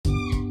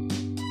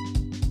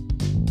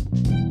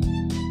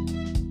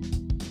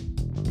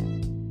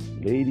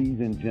Ladies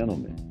and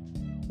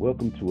gentlemen,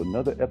 welcome to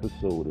another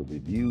episode of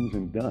Reviews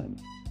and Done.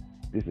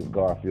 This is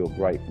Garfield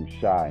Bright from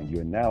Shy, and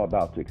you're now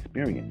about to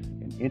experience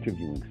an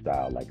interviewing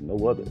style like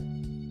no other.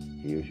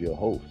 Here's your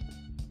host,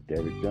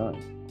 Derek Dunn.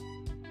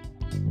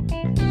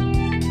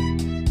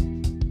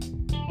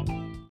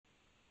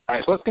 All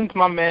right, so let's get into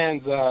my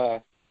man's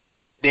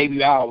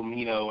debut album,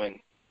 and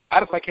I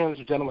just like hearing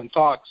this gentleman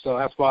talk, so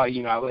that's why,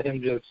 I let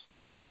him just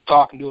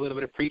talk and do a little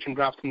bit of preaching,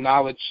 drop some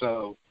knowledge.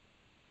 So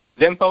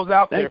the info's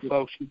out there,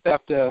 folks. You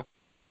have to,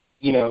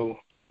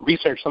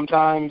 research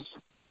sometimes.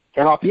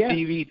 Turn off the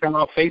TV, turn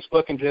off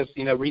Facebook, and just,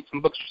 read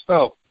some books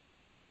yourself.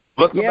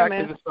 Let's go back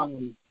to this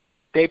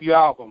debut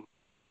album.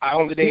 I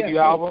own the debut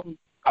album.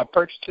 I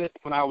purchased it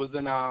when I was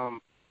in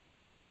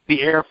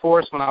the Air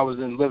Force, when I was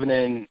living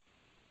in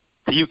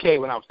the UK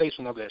when I was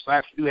stationed over there. So I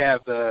actually do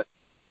have the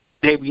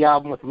debut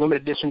album with a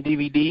limited edition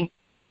DVD.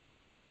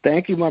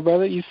 Thank you, my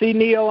brother. You see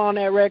Neo on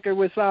that record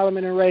with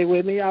Solomon and Ray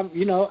with me. I'm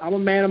a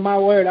man of my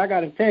word. I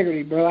got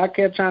integrity, bro. I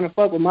kept trying to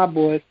fuck with my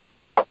boys.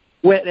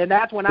 And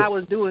that's when I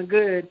was doing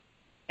good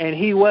and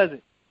he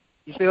wasn't.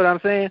 You see what I'm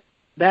saying?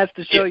 That's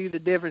to show you the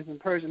difference in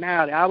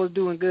personality. I was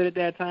doing good at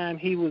that time.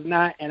 He was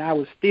not, and I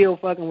was still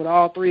fucking with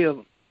all three of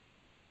them.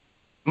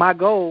 My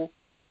goal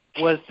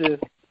was to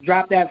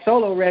drop that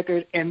solo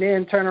record and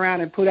then turn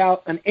around and put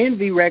out an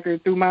Envy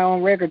record through my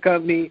own record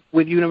company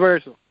with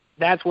Universal.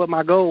 That's what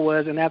my goal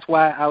was, and that's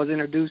why I was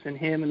introducing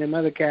him and them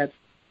other cats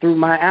through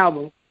my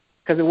album,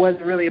 because it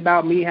wasn't really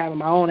about me having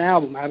my own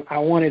album. I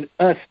wanted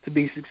us to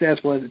be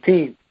successful as a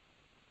team.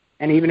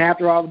 And even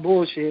after all the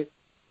bullshit,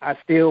 I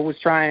still was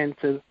trying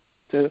to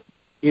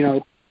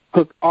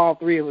hook all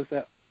three of us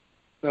up.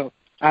 So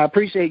I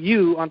appreciate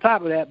you, on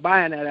top of that,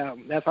 buying that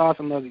album. That's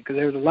awesome of you, because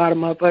there's a lot of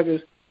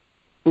motherfuckers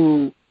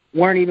who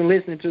weren't even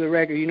listening to the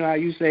record. You know how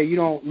you say you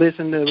don't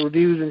listen to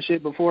reviews and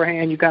shit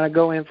beforehand, you kind of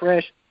go in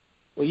fresh?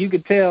 Well, you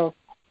could tell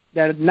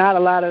that not a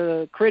lot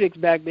of critics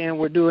back then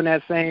were doing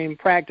that same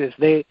practice.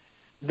 A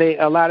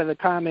lot of the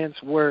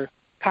comments were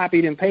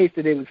copied and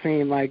pasted, it would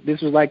seem like.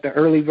 This was like the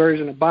early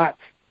version of bots,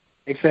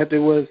 except it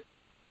was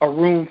a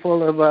room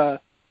full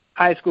of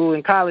high school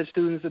and college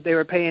students that they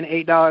were paying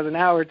 $8 an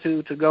hour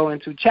to go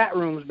into chat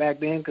rooms back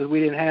then, because we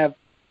didn't have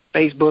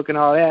Facebook and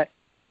all that,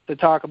 to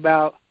talk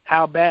about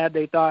how bad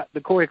they thought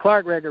the Corey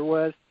Clark record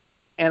was.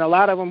 And a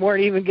lot of them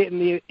weren't even getting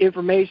the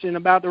information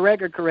about the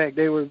record correct.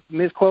 They were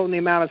misquoting the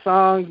amount of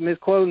songs,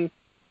 misquoting,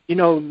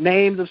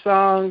 names of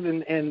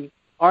songs and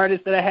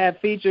artists that I had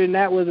featured, and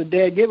that was a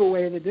dead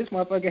giveaway that this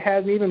motherfucker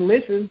hasn't even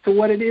listened to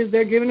what it is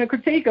they're giving a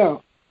critique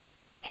on.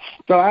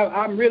 So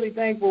I'm really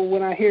thankful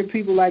when I hear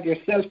people like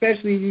yourself,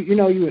 especially, you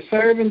were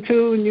serving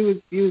too, and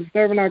you was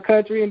serving our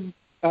country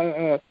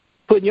and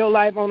putting your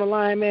life on the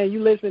line, man.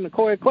 You listening to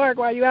Corey Clark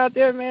while you out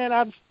there, man.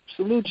 I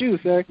salute you,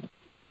 sir.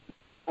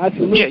 I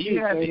salute you.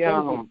 You have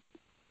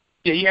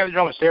the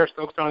drummer Sarah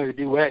Stokes on the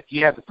duet.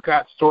 You have the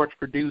Scott Storch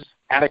produce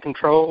Out of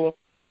Control.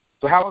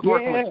 So how was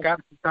working with Scott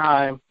at the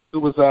time, who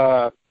was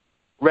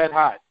red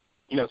hot?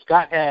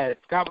 Scott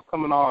was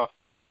coming off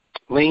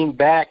Lean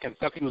Back and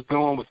stuff he was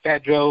doing with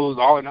Fat Joe's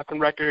All or Nothing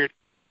record,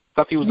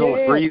 stuff he was doing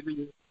with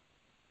Breezy.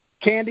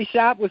 Candy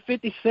Shop with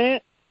 50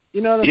 Cent, you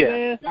know what I'm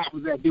saying? Yeah, Scott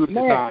was that dude at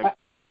the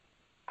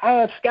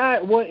time.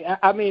 Scott,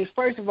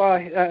 first of all,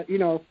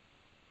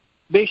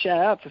 big shout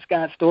out to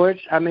Scott Storch.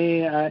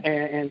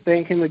 And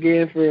thank him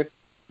again for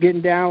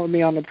getting down with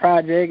me on the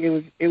project.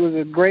 It was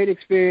a great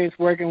experience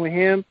working with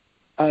him.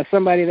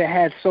 Somebody that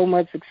had so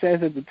much success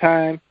at the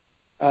time,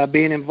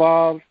 being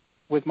involved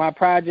with my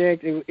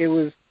project. It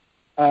was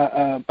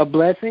a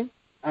blessing.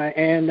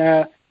 And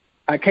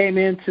I came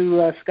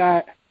into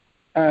Scott.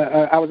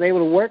 I was able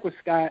to work with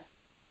Scott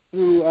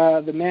through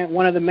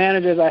one of the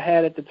managers I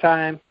had at the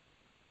time,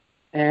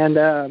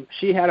 and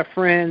she had a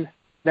friend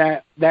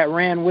that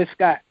ran with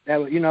Scott.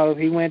 That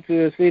he went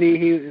to a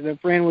city, the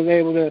friend was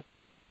able to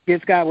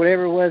get Scott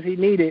whatever it was he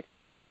needed,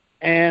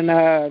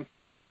 and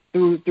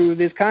through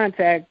this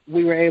contact,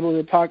 we were able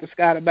to talk to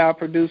Scott about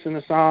producing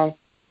a song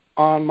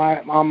on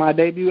my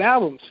debut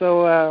album.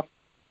 So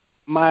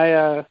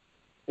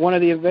one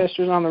of the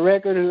investors on the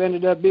record, who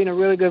ended up being a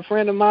really good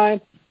friend of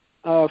mine,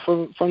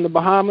 from the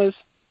Bahamas,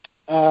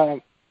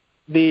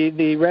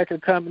 the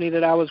record company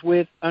that I was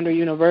with under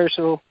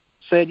Universal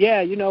said,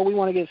 we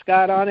want to get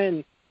Scott on it,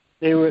 and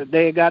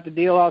they got the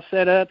deal all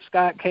set up.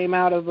 Scott came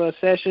out of a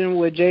session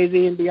with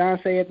Jay-Z and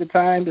Beyonce at the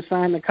time to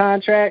sign the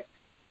contract,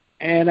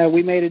 and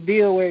we made a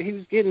deal where he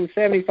was getting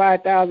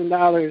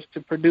 $75,000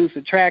 to produce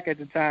a track at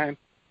the time,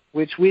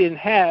 which we didn't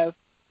have,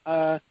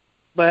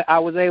 but I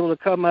was able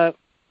to come up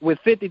with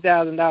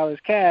 $50,000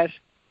 cash,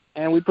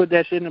 and we put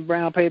that shit in a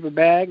brown paper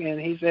bag, and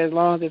he said as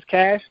long as it's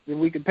cash, then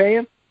we could pay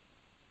him.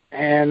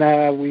 And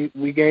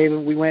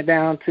we went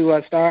down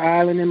to Star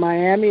Island in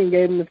Miami and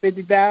gave him the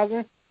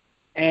 $50,000,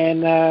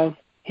 and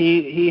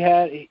he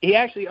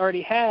actually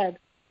already had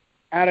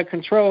Out of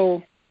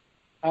Control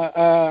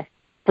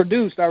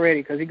produced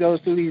already, because he goes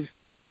through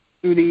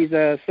these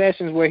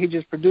sessions where he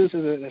just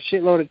produces a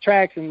shitload of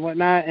tracks and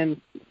whatnot, and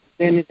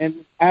then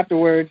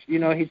afterwards,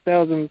 he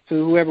sells them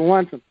to whoever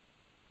wants them.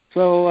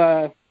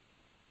 So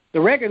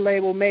the record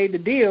label made the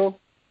deal,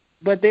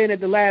 but then at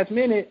the last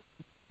minute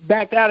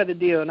backed out of the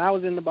deal. And I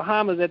was in the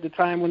Bahamas at the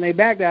time when they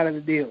backed out of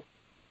the deal.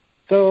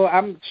 So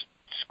I'm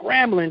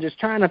scrambling, just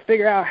trying to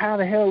figure out how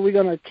the hell are we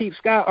going to keep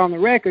Scott on the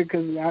record,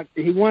 because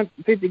he won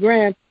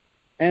 $50,000.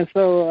 And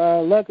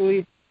so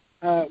luckily,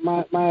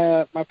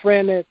 my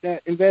friend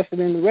that invested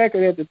in the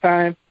record at the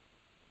time,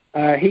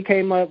 he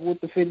came up with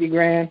the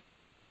 $50,000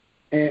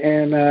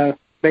 and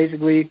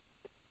basically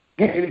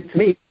gave it to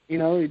me. You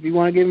know, if you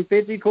want to give him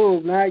 50,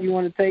 cool. Now you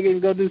want to take it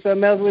and go do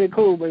something else with it,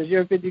 cool. But it's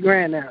your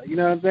 $50,000 now. You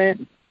know what I'm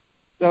saying?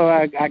 So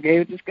I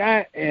gave it to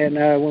Scott, and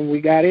when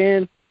we got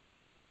in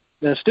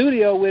the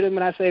studio with him,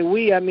 and I say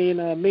we, I mean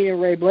me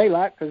and Ray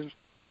Blaylock, because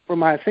for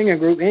my singing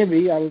group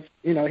Envy, I was,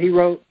 you know, he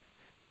wrote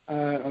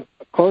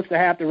close to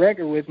half the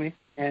record with me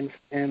and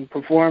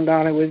performed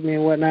on it with me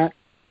and whatnot.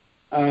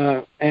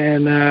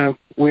 And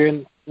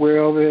we're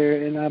over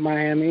there in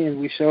Miami, and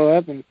we show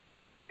up, and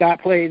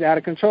Scott plays Out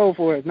of Control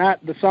for us,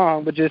 not the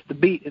song, but just the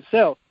beat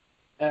itself.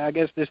 I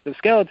guess just the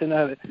skeleton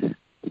of it.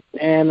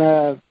 And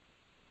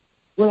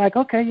we're like,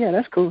 okay, yeah,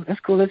 that's cool.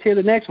 Let's hear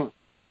the next one.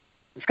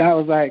 And Scott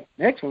was like,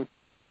 next one?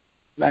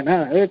 Like,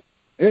 no,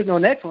 there's no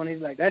next one.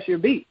 He's like, that's your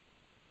beat.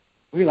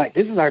 We were like,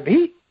 this is our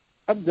beat?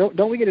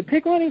 Don't we get to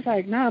pick one? He's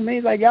like, nah, man.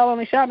 He's like, y'all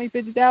only shot me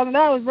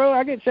 $50,000, bro.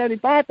 I get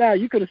 $75,000.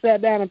 You could have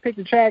sat down and picked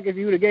a track if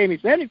you would have gave me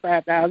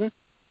 $75,000,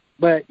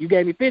 but you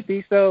gave me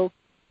 $50,000, so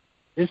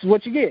this is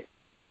what you get.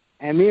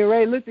 And me and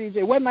Ray looked at each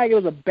other. It wasn't like it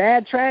was a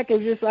bad track. It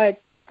was just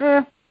like,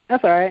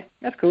 that's all right.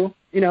 That's cool.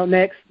 You know,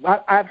 next.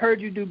 I've heard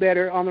you do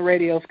better on the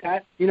radio,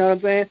 Scott. You know what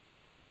I'm saying?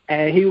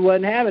 And he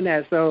wasn't having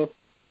that, so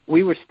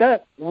we were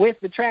stuck with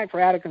the track for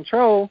Out of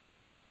Control.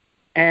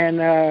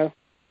 And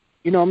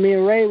you know, me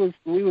and Ray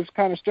we was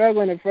kind of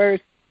struggling at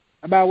first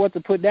about what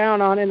to put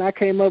down on it, and I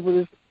came up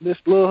with this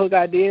little hook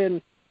idea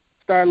and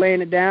started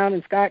laying it down,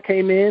 and Scott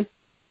came in,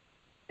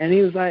 and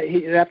he was like,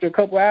 after a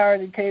couple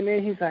hours he came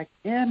in, he's like,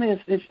 yeah, man,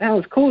 it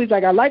sounds cool. He's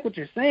like, I like what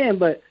you're saying,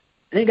 but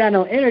it ain't got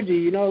no energy,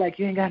 you know, like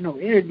you ain't got no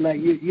energy, like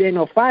you ain't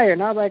no fire.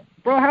 And I was like,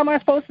 bro, how am I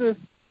supposed to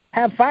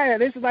have fire?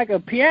 This is like a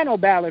piano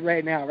ballad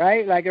right now,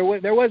 right? Like there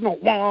was no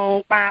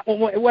wah, bah,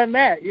 it wasn't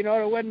that, you know,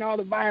 there wasn't all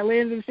the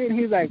violins and shit. And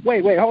he's like,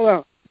 wait, hold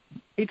on.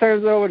 He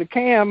turns it over to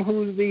Cam,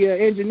 who's the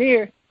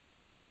engineer.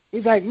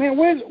 He's like, man,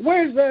 where's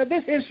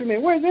this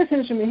instrument? Where's this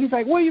instrument? He's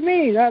like, what do you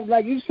mean? I was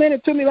like, you sent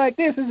it to me like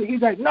this.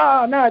 He's like,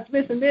 no, it's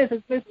missing this,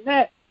 it's missing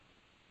that.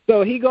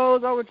 So he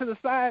goes over to the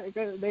side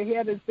because he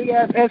had this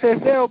big-ass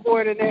SSL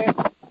board in there.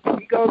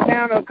 He goes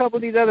down to a couple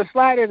of these other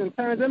sliders and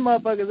turns them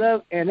motherfuckers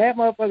up, and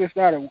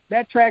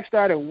that track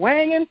started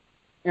wanging.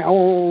 And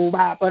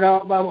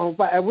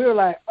and we were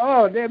like,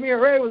 oh, damn, me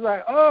and Ray was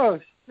like, oh,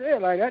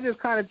 shit, like that just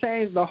kind of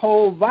changed the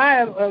whole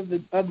vibe of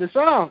the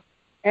song.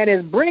 And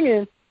it's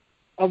bringing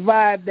a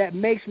vibe that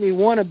makes me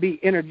want to be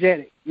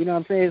energetic. You know what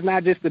I'm saying? It's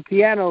not just the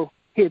piano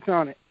hits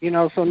on it, you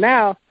know. So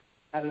now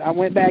I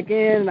went back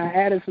in and I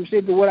added some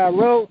shit to what I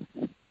wrote,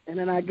 and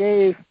then I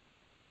gave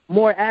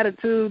more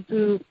attitude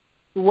to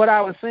what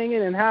I was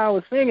singing and how I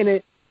was singing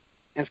it.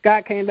 And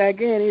Scott came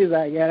back in. He was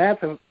like, yeah,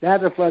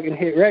 that's a fucking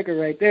hit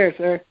record right there,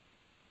 sir.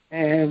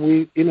 And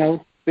we, you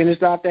know,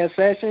 finished off that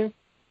session,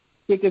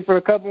 kicked it for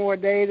a couple more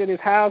days at his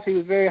house. He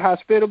was very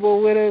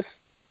hospitable with us,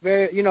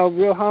 very, you know,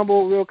 real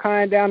humble, real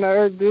kind,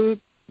 down-to-earth dude.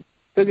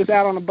 Took us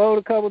out on a boat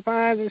a couple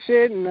times and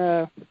shit,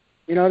 and,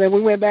 you know, then we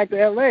went back to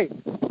L.A.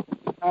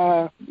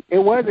 It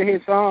was a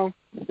hit song.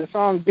 The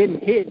song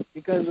didn't hit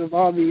because of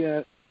all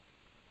the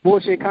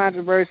bullshit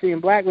controversy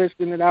and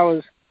blacklisting that I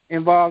was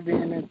involved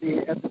in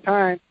at the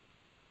time.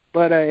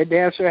 But it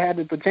damn sure had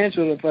the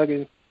potential to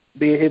fucking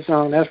be a hit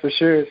song, that's for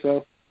sure.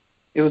 So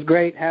it was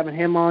great having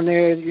him on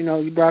there. You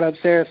know, you brought up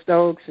Sarah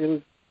Stokes. It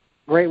was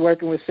great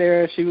working with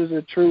Sarah. She was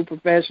a true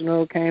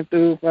professional, came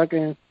through,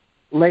 fucking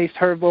laced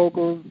her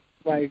vocals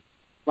like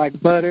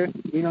butter,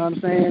 you know what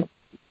I'm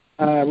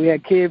saying? We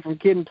had Kid from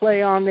Kid and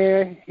Play on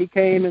there. He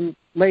came and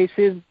laced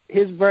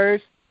his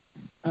verse.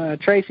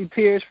 Tracy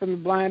Pierce from the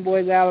Blind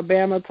Boys of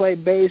Alabama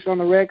played bass on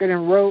the record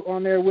and wrote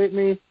on there with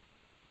me.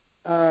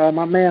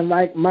 My man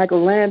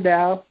Michael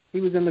Landau, he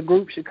was in the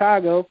group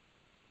Chicago.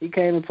 He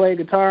came and played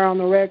guitar on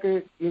the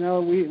record. You know,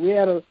 we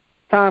had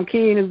Tom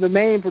Keene is the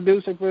main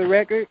producer for the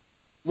record.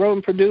 Wrote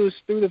and produced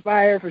Through the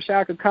Fire for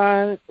Shaka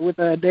Khan with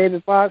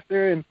David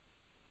Foster and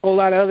a whole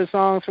lot of other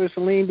songs for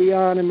Celine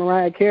Dion and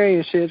Mariah Carey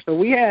and shit. So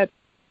we had,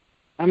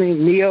 I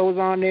mean, Neo was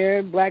on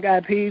there, Black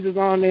Eyed Peas was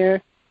on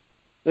there.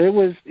 So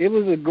it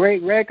was a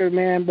great record,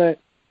 man, but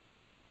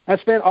I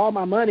spent all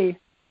my money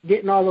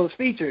getting all those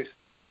features.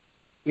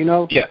 You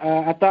know, yeah.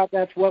 I thought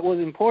that's what was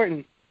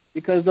important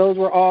because those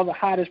were all the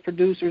hottest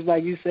producers,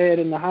 like you said,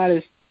 and the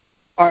hottest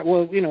art.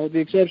 Well, you know, the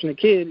exception of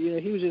Kid, you know,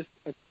 he was just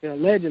a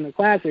legend, a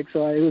classic.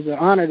 So it was an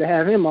honor to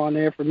have him on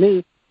there for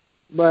me.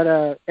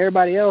 But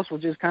everybody else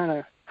was just kind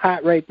of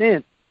hot right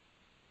then.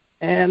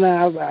 And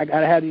I was like, I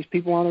got to have these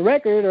people on the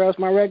record or else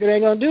my record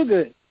ain't going to do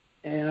good.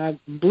 And I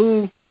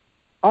blew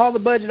all the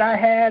budget I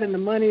had and the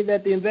money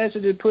that the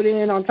investors had put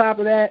in on top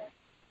of that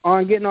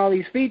on getting all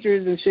these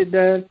features and shit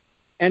done.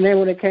 And then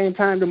when it came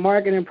time to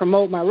market and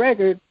promote my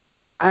record,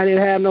 I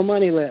didn't have no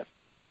money left.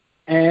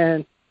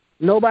 and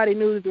nobody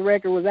knew that the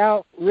record was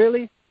out,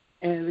 really,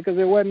 and because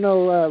there wasn't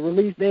no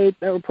release date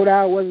that were put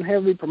out, it wasn't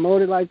heavily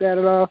promoted like that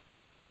at all,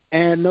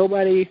 and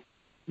nobody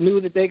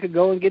knew that they could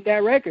go and get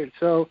that record.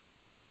 So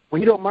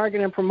when you don't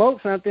market and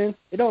promote something,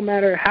 it don't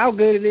matter how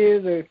good it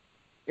is, or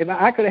if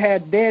I could have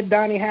had dead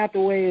Donny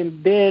Hathaway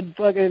and dead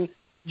fucking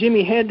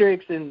Jimi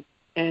Hendrix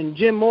and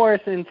Jim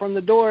Morrison from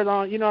the Doors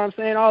on, you know what I'm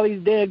saying, all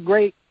these dead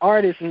great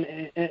artists,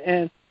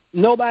 and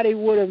nobody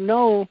would have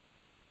known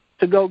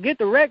to go get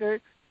the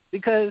record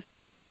because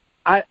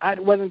I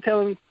wasn't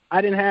telling,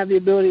 I didn't have the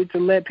ability to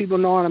let people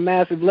know on a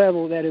massive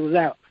level that it was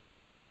out.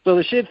 So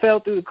the shit fell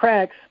through the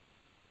cracks,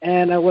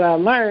 and what I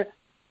learned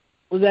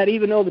was that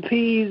even though the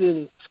P's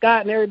and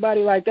Scott and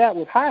everybody like that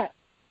was hot,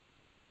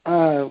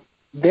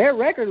 their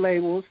record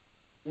labels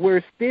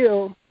were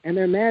still, and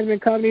their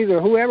management companies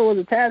or whoever was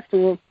attached to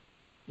them,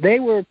 they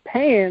were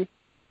paying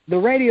the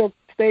radio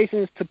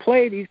stations to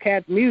play these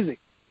cats' music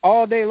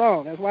all day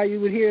long. That's why you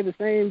would hear the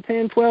same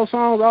 10, 12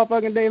 songs all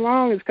fucking day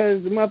long, is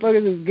because the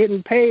motherfuckers is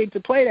getting paid to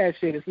play that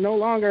shit. It's no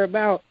longer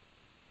about,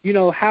 you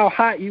know, how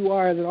hot you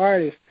are as an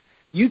artist.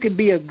 You could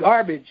be a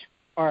garbage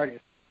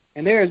artist.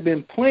 And there has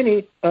been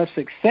plenty of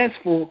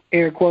successful,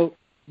 air quote,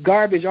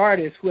 garbage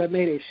artists who have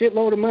made a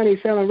shitload of money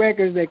selling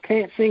records that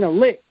can't sing a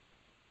lick.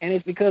 And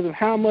it's because of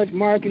how much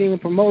marketing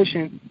and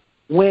promotion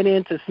went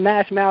into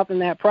smash-mouthing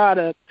that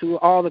product to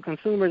all the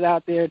consumers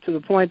out there, to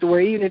the point to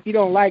where even if you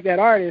don't like that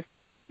artist,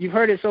 you've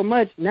heard it so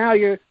much, now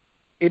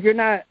if you're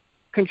not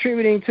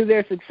contributing to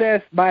their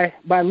success by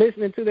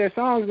listening to their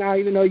songs now,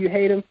 even though you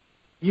hate them,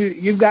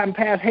 you've gotten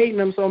past hating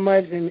them so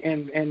much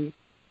and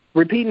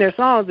repeating their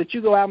songs that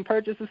you go out and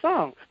purchase the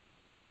songs.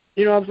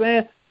 You know what I'm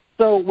saying?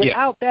 So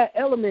without that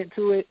element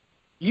to it,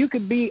 you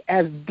could be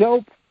as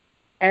dope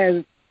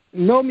as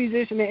no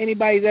musician that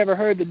anybody's ever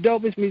heard, the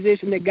dopest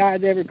musician that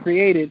God's ever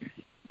created,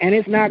 and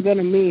it's not going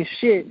to mean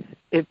shit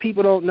if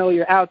people don't know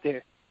you're out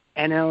there.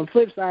 And on the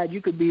flip side,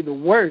 you could be the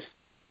worst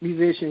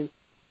musician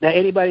that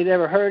anybody's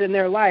ever heard in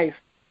their life,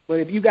 but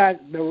if you got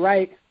the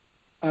right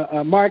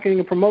marketing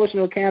and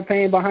promotional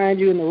campaign behind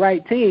you and the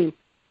right team,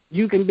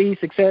 you can be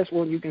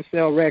successful and you can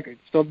sell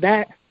records. So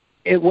that,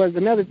 it was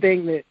another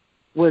thing that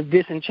was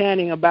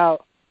disenchanting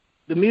about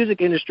the music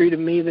industry to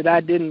me that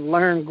I didn't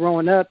learn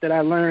growing up, that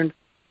I learned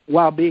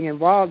while being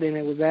involved in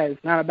it, was that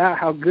it's not about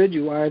how good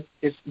you are,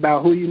 it's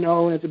about who you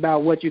know, and it's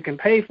about what you can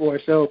pay for.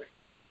 So,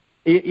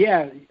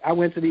 I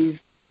went to these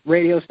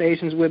radio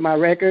stations with my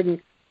record,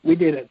 and we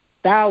did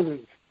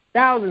thousands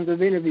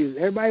of interviews.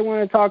 Everybody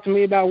wanted to talk to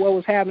me about what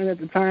was happening at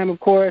the time, of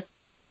course.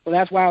 So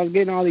that's why I was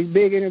getting all these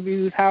big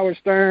interviews, Howard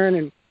Stern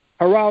and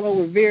Geraldo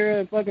Rivera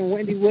and fucking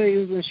Wendy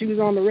Williams when she was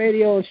on the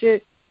radio and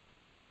shit.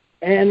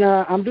 And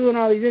I'm doing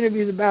all these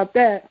interviews about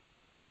that,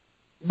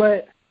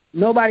 but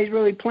nobody's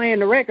really playing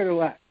the record a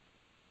lot.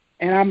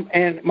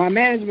 And my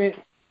management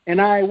and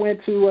I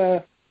went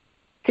to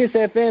KISS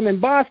FM in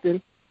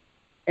Boston,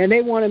 and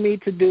they wanted me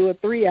to do a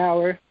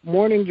 3-hour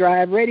morning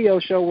drive radio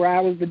show where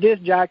I was the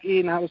disc jockey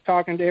and I was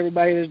talking to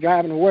everybody that's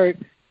driving to work,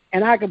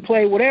 and I could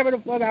play whatever the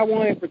fuck I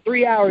wanted for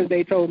 3 hours,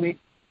 they told me,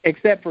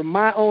 except for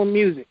my own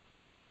music.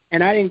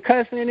 And I didn't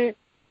cuss in it.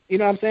 You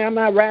know what I'm saying? I'm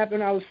not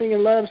rapping. I was singing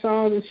love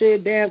songs and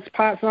shit, dance,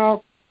 pop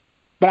songs,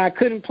 but I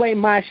couldn't play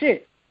my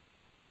shit.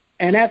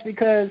 And that's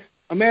because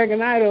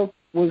American Idol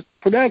was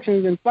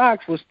Productions and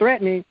Fox was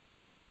threatening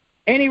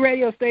any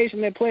radio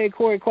station that played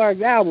Corey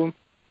Clark's album.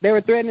 They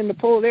were threatening to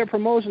pull their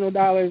promotional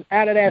dollars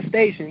out of that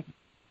station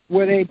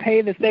where they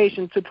pay the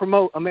station to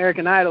promote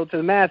American Idol to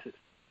the masses.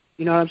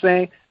 You know what I'm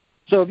saying?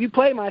 So if you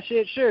play my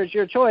shit, sure, it's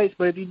your choice,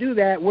 but if you do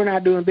that, we're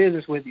not doing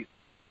business with you.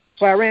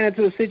 So I ran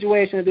into a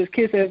situation at this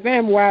KISS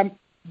FM where I'm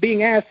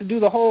being asked to do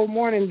the whole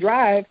morning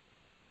drive,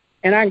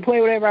 and I can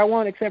play whatever I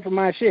want except for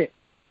my shit.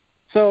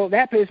 So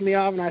that pissed me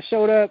off, and I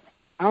showed up.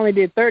 I only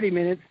did 30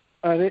 minutes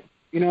of it,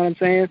 you know what I'm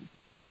saying?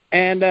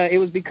 And it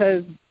was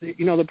because,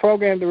 you know, the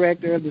program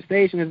director of the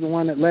station is the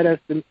one that let us,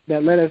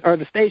 or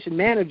the station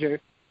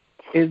manager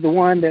is the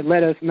one that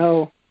let us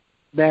know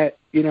that,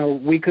 you know,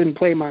 we couldn't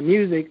play my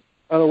music,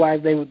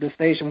 otherwise the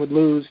station would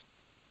lose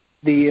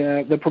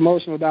the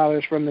promotional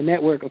dollars from the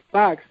network of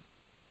Fox.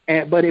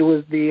 But it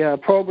was the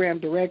program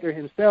director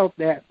himself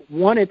that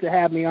wanted to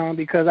have me on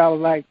because I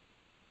was like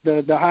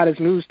the hottest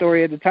news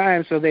story at the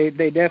time, so they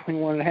definitely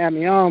wanted to have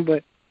me on.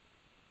 But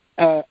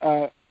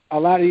a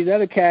lot of these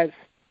other cats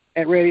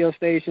at radio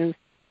stations,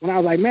 when I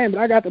was like, man, but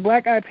I got the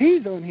Black Eyed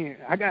Peas on here,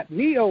 I got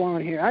Neo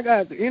on here, I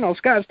got, you know,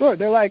 Scott Storch.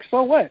 They're like,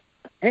 so what?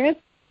 And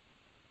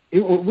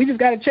we just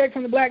got a check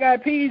from the Black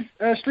Eyed Peas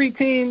street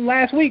team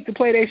last week to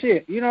play their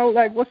shit. You know,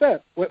 like, what's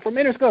up? From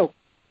Interscope?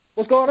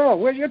 What's going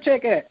on? Where's your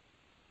check at?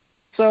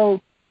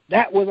 So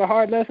that was a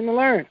hard lesson to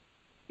learn.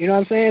 You know what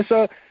I'm saying?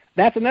 So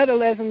that's another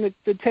lesson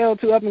to tell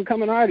to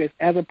up-and-coming artists.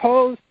 As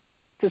opposed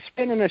to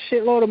spending a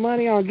shitload of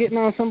money on getting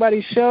on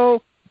somebody's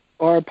show,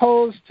 or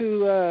opposed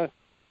to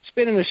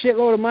spending a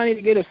shitload of money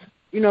to get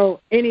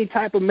any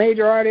type of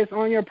major artist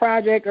on your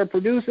project or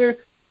producer,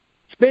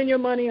 spend your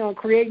money on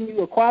creating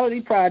you a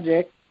quality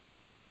project,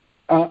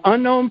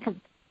 unknown,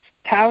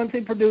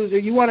 talented producer.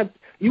 You want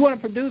a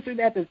producer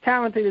that's as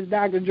talented as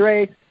Dr.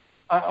 Dre,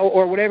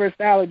 or whatever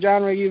style of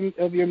genre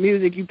of your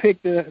music, you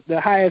pick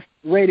the highest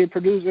rated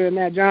producer in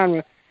that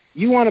genre.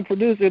 You want a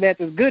producer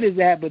that's as good as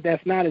that, but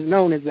that's not as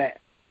known as that.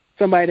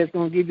 Somebody that's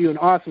going to give you an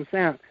awesome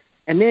sound.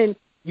 And then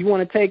you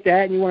want to take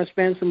that and you want to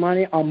spend some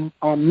money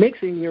on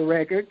mixing your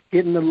record,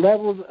 getting the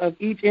levels of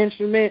each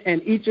instrument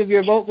and each of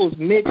your vocals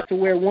mixed to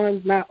where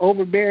one's not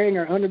overbearing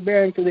or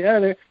underbearing to the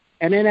other.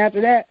 And then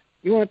after that,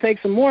 you want to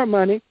take some more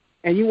money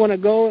and you want to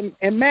go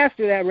and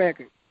master that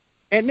record.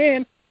 And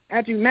then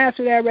after you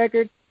master that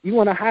record, you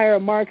want to hire a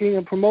marketing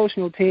and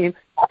promotional team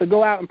to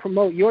go out and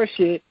promote your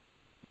shit,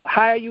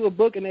 hire you a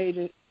booking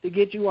agent to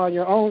get you on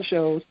your own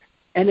shows,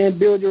 and then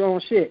build your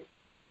own shit.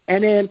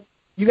 And then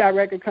you got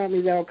record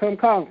companies that will come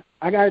calling.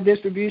 I got a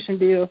distribution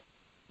deal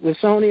with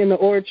Sony and the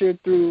Orchard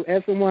through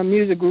SM1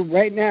 Music Group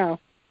right now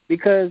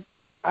because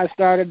I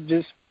started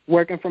just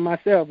working for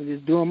myself and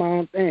just doing my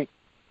own thing,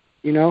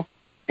 you know.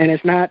 And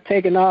it's not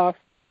taking off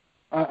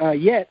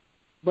yet,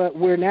 but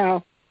we're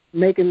now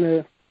making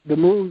the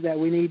moves that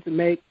we need to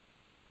make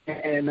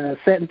and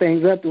setting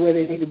things up the way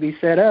they need to be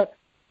set up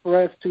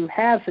for us to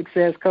have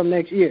success come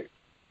next year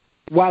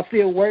while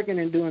still working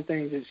and doing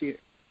things this year,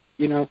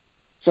 you know.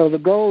 So the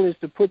goal is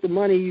to put the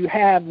money you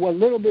have, what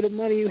little bit of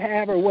money you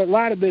have or what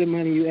lot of bit of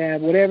money you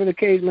have, whatever the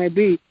case may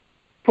be,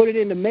 put it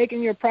into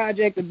making your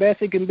project the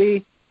best it can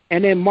be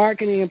and then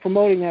marketing and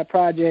promoting that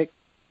project.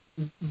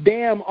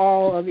 Damn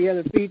all of the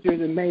other features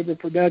and major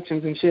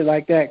productions and shit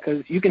like that,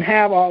 because you can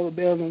have all the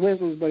bells and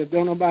whistles, but if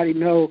don't nobody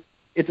know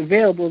it's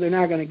available, they're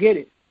not going to get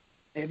it.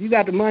 And if you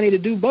got the money to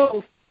do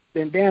both,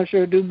 then damn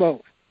sure do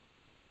both.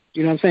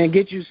 You know what I'm saying?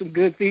 Get you some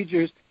good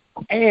features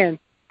and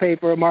pay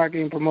for a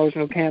marketing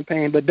promotional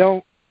campaign, but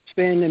don't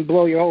spend and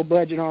blow your whole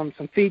budget on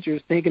some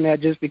features thinking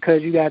that just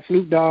because you got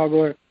Snoop Dogg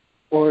or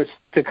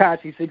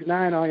Tekashi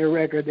 6ix9ine on your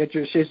record that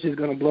your shit's just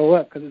going to blow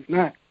up, because it's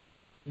not.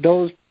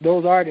 Those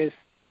artists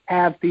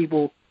have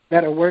people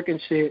that are working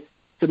shit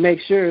to make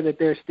sure that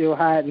they're still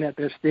hot and that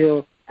they're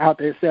still out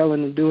there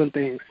selling and doing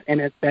things,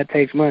 and that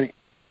takes money,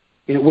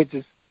 you know, which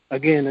is,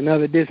 again,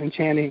 another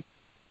disenchanting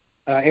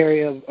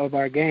area of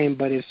our game,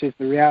 but it's just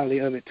the reality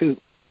of it, too.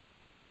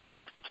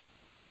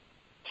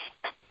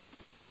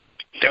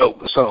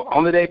 Dope. So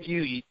on the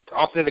debut, you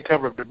also did a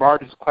cover of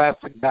DeBarge's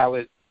classic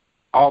ballad,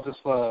 All This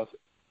Love.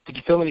 Did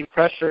you feel any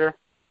pressure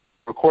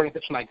recording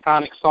such an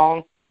iconic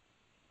song?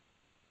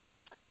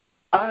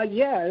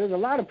 Yeah, there was a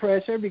lot of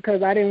pressure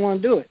because I didn't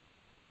want to do it.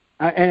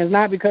 And it's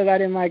not because I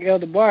didn't like El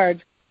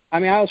DeBarge. I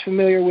mean, I was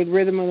familiar with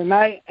Rhythm of the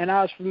Night, and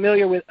I was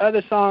familiar with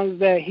other songs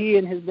that he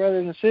and his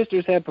brothers and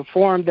sisters had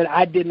performed that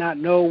I did not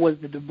know was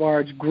the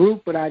DeBarge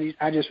group, but I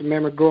just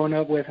remember growing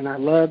up with and I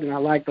loved and I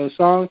liked those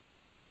songs.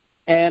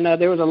 And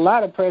there was a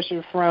lot of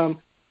pressure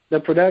from the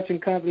production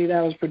company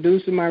that was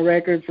producing my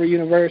record for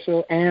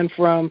Universal and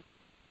from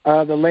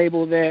the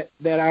label that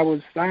I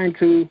was signed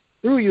to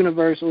through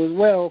Universal as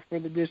well for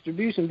the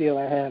distribution deal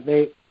I had.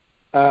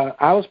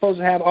 I was supposed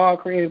to have all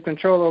creative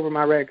control over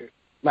my record.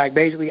 Like,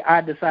 basically,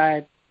 I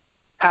decide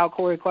how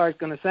Corey Clark's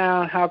going to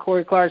sound, how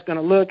Corey Clark's going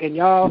to look, and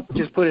y'all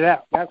just put it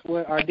out. That's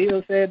what our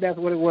deal said. That's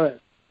what it was.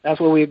 That's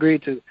what we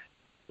agreed to.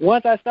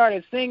 Once I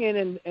started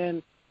singing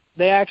and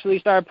they actually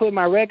started putting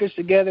my records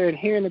together and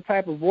hearing the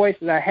type of voice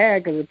that I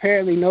had, because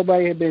apparently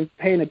nobody had been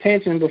paying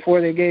attention before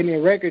they gave me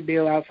a record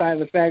deal outside of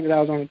the fact that I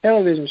was on a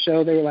television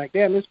show. They were like,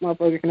 damn, this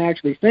motherfucker can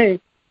actually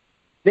sing.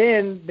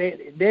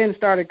 Then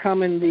started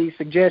coming the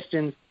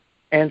suggestions,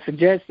 and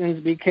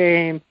suggestions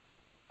became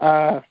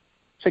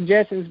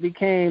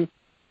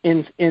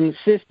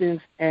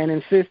insistence, and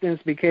insistence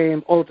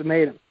became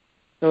ultimatum.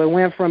 So it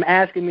went from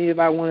asking me if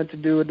I wanted to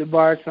do a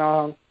DeBarge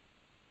song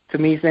to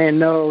me saying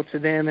no, to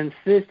them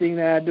insisting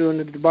that I do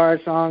the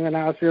DeBarge song, and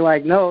I was feel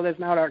like, no, that's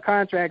not what our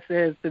contract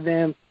says, to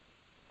them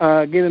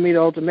giving me the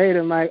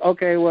ultimatum, like,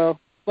 okay,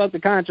 well, fuck the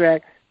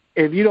contract.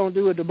 If you don't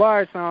do a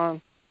DeBarge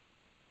song,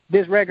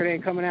 this record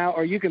ain't coming out,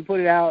 or you can put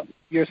it out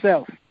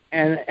yourself.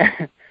 And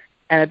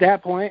at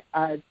that point,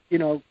 I,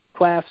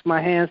 clasped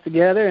my hands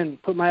together and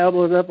put my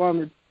elbows up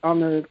on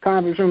the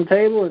conference room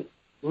table and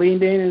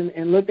leaned in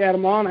and looked at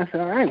them all, and I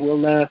said, all right,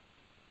 well,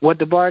 what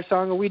DeBarge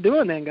song are we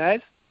doing then,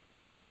 guys?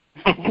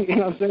 You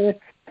know what I'm saying?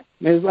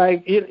 It's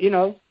like,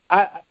 it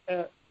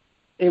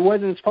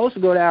wasn't supposed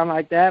to go down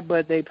like that,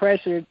 but the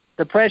pressure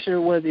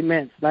was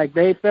immense. Like,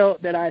 they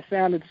felt that I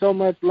sounded so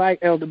much like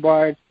El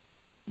DeBarge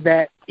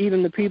that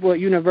even the people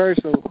at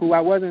Universal, who I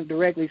wasn't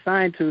directly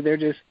signed to, they're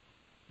just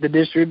the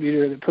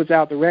distributor that puts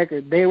out the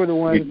record, they were the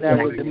ones that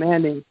were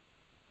demanding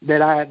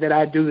that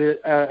I do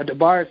a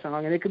DeBarge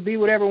song, and it could be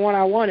whatever one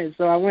I wanted.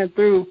 So I went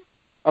through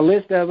a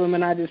list of them,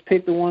 and I just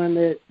picked the one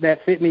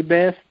that fit me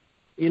best,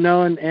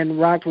 and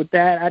rocked with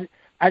that.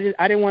 I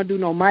didn't want to do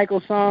no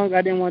Michael songs.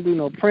 I didn't want to do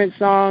no Prince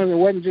songs. It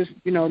wasn't just,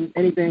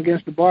 anything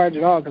against DeBarge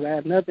at all, because I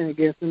have nothing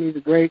against him. He's a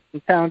great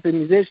and talented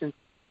musician,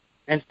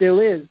 and still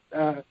is.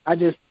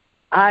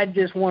 I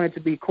just wanted to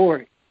be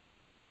Corey.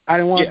 I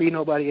didn't want to be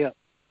nobody else.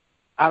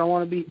 I don't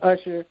want to be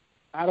Usher.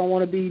 I don't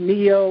want to be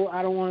Neo.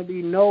 I don't want to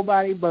be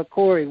nobody but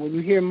Corey. When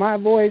you hear my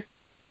voice,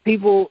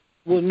 people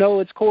will know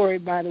it's Corey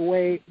by the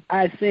way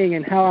I sing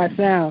and how I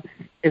sound.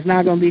 it's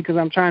not going to be because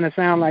I'm trying to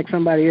sound like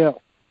somebody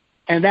else.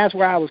 And that's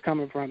where I was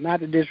coming from,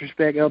 not to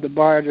disrespect Elder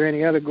Barge or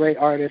any other great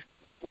artist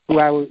who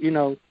I would,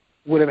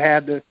 would have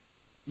had the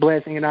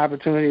blessing and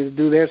opportunity to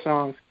do their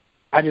songs.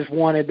 I just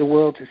wanted the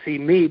world to see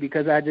me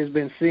because I just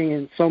been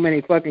seeing so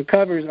many fucking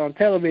covers on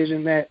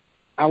television that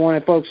I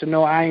wanted folks to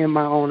know I am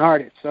my own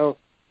artist. So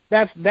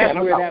that's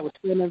where that was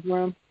stemming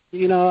from.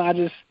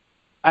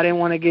 I didn't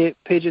want to get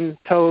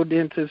pigeon-toed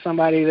into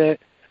somebody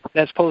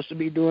that's supposed to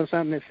be doing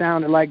something that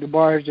sounded like the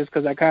Barge just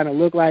because I kind of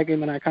look like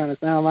him and I kind of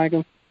sound like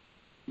him.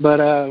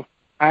 But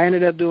I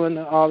ended up doing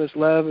All This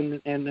Love, and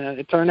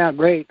it turned out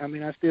great. I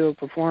mean, I still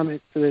perform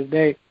it to this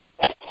day.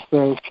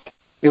 So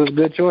it was a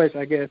good choice,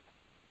 I guess,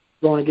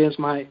 going against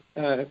my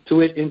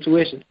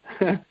intuition.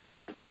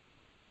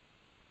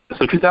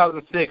 So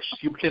 2006,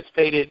 you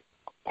participated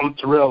on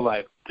Surreal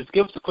Life. Just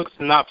give us a quick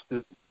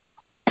synopsis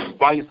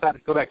why you decided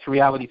to go back to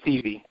reality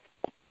TV.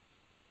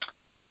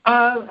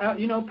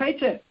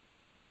 Paycheck.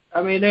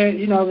 I mean,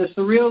 the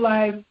Surreal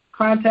Life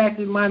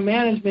contacted my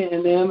management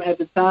and them at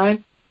the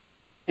time,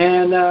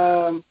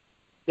 and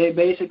they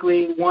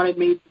basically wanted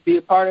me to be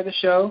a part of the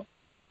show,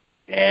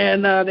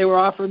 and they were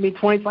offering me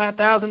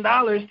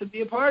 $25,000 to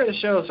be a part of the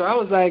show. So I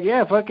was like,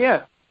 yeah, fuck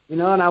yeah.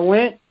 And I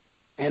went,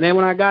 and then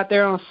when I got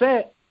there on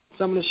set,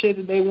 some of the shit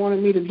that they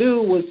wanted me to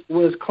do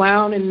was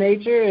clown in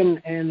nature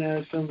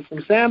and some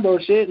Sambo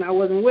shit, and I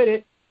wasn't with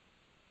it.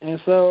 And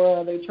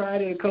so they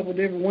tried it a couple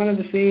different, one of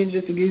the scenes,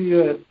 just to give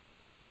you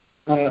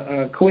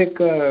a quick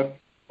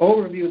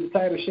overview of the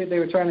type of shit they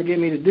were trying to get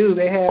me to do.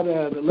 They had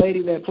the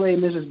lady that played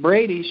Mrs.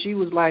 Brady. She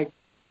was like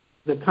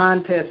the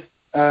contest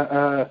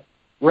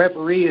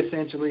referee,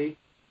 essentially,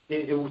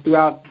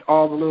 throughout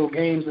all the little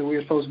games that we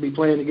were supposed to be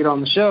playing to get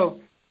on the show.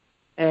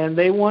 And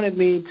they wanted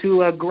me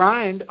to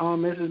grind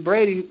on Mrs.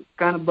 Brady,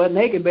 kind of butt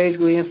naked,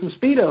 basically, in some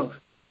Speedos.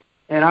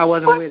 And I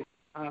wasn't with it.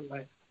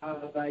 I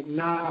was like,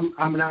 nah,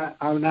 I'm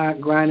not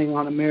grinding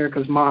on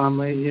America's mom.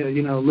 Like,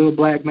 little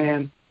black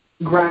man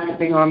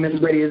grinding on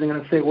Mrs. Brady isn't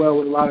going to sit well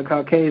with a lot of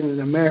Caucasians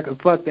in America.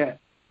 Fuck that.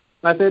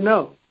 I said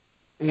no.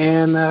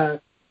 And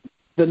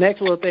the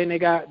next little thing they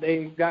got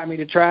me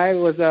to try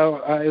was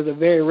it was a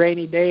very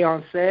rainy day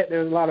on set.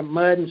 There was a lot of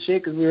mud and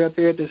shit because we were up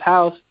here at this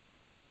house.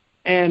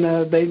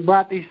 And they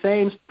brought these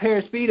same pair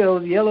of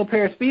Speedos, yellow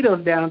pair of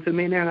Speedos down to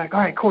me, and they're like, all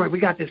right, Corey, we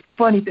got this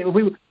funny thing.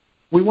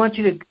 We want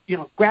you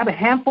to, grab a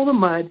handful of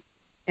mud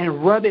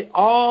and rub it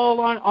all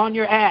on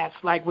your ass,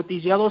 like with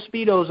these yellow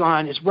Speedos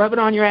on. Just rub it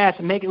on your ass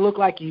and make it look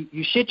like you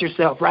shit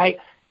yourself, right?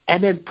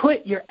 And then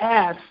put your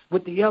ass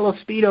with the yellow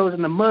Speedos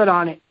and the mud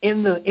on it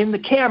in the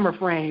camera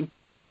frame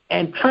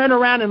and turn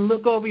around and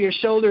look over your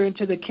shoulder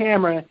into the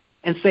camera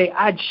and say,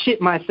 I'd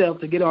shit myself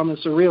to get on the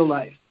Surreal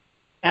Life.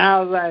 And I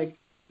was like,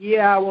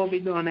 yeah, I won't be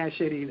doing that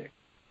shit either.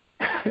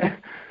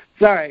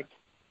 Sorry.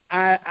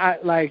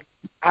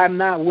 I'm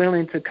not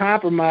willing to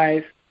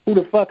compromise who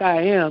the fuck I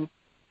am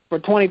for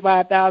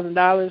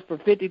 $25,000, for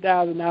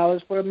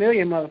 $50,000, for $1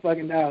 million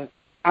motherfucking dollars.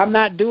 I'm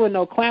not doing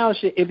no clown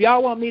shit. If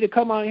y'all want me to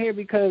come on here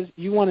because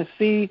you want to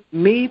see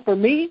me for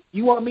me,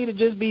 you want me to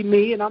just be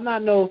me, and I'm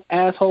not no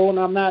asshole and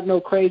I'm not no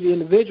crazy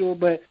individual,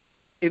 but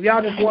if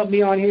y'all just want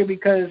me on here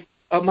because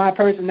of my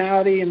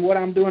personality and what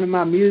I'm doing in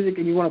my music,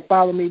 and you want to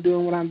follow me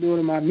doing what I'm doing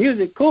in my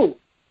music, cool.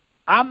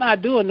 I'm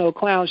not doing no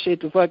clown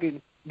shit to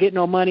fucking get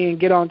no money and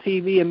get on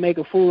TV and make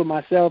a fool of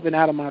myself and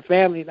out of my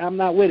family. I'm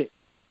not with it.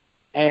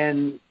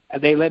 And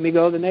they let me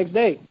go the next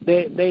day.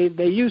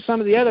 They used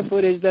some of the other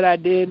footage that I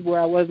did where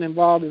I wasn't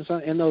involved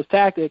in those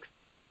tactics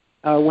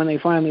when they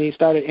finally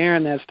started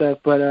airing that stuff.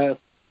 But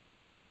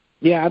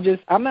yeah,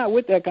 I'm not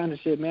with that kind of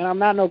shit, man. I'm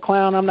not no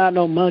clown. I'm not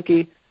no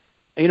monkey.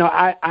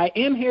 I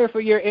am here for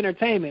your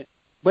entertainment.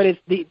 But it's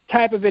the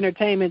type of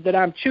entertainment that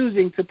I'm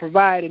choosing to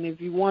provide, and if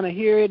you want to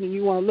hear it and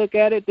you want to look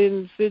at it,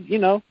 then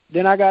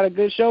then I got a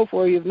good show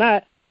for you. If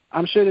not,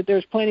 I'm sure that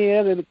there's plenty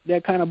of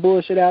that kind of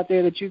bullshit out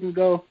there that you can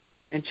go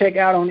and check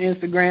out on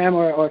Instagram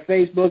or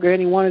Facebook or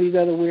any one of these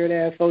other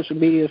weird-ass social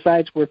media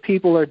sites where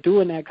people are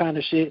doing that kind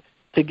of shit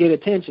to get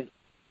attention.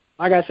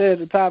 Like I said at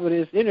the top of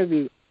this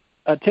interview,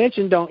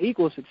 attention don't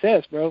equal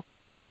success, bro.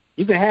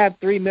 You can have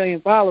 3 million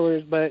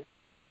followers, but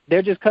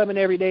they're just coming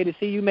every day to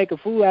see you make a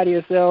fool out of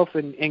yourself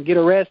and get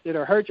arrested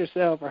or hurt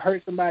yourself or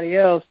hurt somebody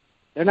else.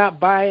 They're not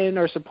buying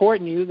or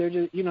supporting you. They're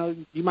just,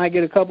 you might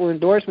get a couple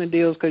endorsement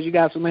deals because you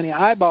got so many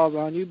eyeballs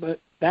on you, but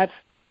that's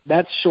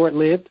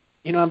short-lived.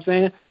 You know what I'm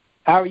saying?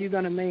 How are you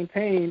going to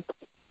maintain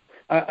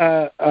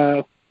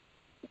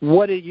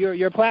what is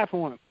your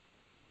platform?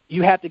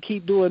 You have to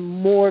keep doing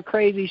more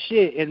crazy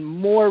shit and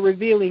more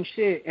revealing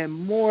shit and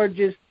more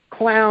just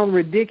clown,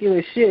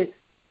 ridiculous shit,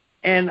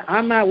 and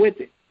I'm not with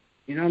it.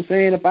 You know what I'm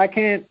saying? If I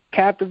can't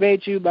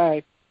captivate you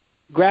by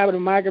grabbing a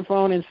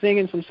microphone and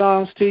singing some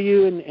songs to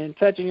you and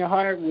touching your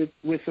heart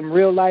with some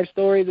real-life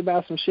stories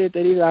about some shit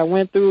that either I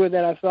went through or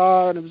that I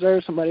saw and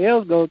observed somebody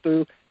else go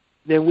through,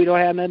 then we don't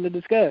have nothing to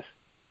discuss.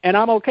 And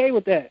I'm okay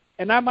with that.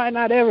 And I might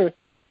not ever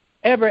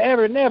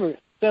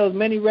sell as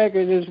many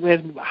records as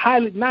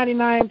highly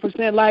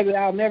 99% likely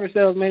I'll never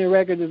sell as many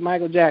records as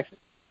Michael Jackson.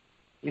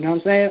 You know what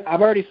I'm saying?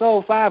 I've already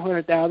sold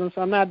 500,000,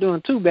 so I'm not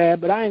doing too bad,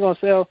 but I ain't going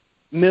to sell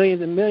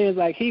millions and millions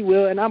like he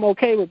will, and I'm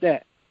okay with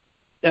that.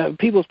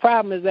 People's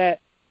problem is that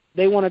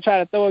they want to try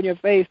to throw in your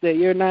face that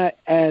you're not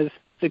as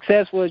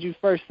successful as you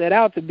first set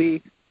out to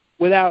be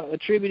without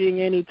attributing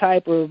any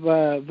type of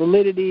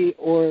validity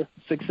or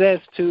success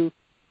to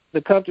the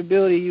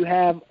comfortability you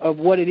have of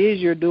what it is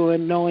you're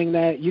doing, knowing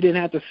that you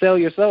didn't have to sell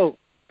your soul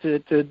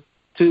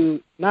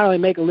to not only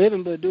make a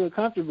living but do it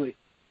comfortably.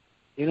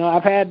 You know,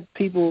 I've had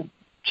people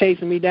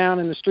chasing me down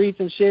in the streets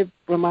and shit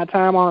from my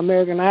time on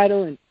American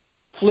Idol and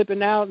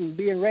flipping out and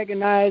being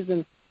recognized,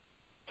 and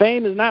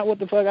fame is not what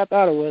the fuck I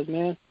thought it was,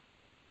 man.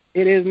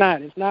 It is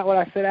not. It's not what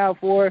I set out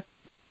for.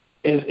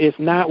 It's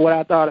not what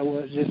I thought it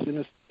was. Just in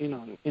the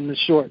in the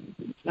short,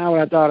 it's not what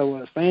I thought it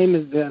was. Fame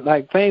is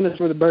fame is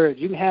for the birds.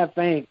 You can have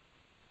fame.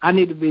 I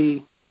need to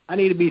be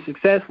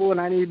successful, and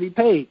I need to be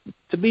paid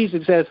to be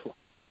successful.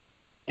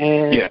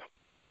 And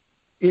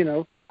you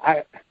know,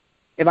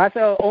 if I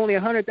sell only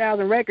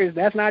 100,000 records,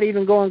 that's not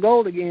even going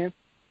gold again.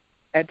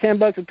 At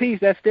 $10 a piece,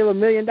 that's still $1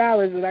 million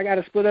that I got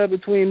to split up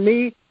between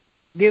me,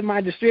 give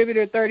my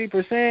distributor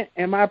 30%,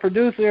 and my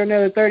producer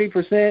another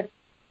 30%.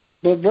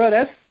 But bro,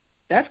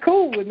 that's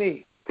cool with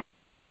me.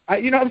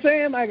 You know what I'm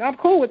saying? Like, I'm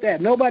cool with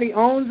that. Nobody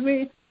owns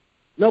me.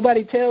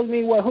 Nobody tells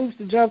me what hoops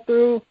to jump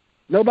through.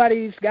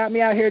 Nobody's got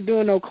me out here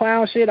doing no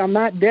clown shit. I'm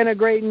not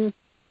denigrating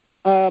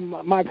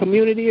my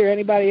community or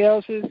anybody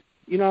else's,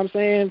 you know what I'm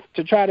saying,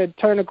 to try to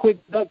turn a quick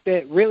buck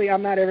that really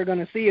I'm not ever going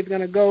to see. It's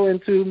going to go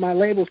into my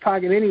label's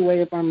pocket anyway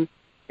if I'm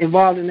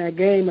involved in that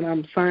game and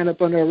I'm signed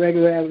up under a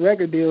regular-ass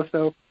record deal.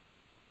 So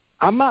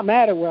I'm not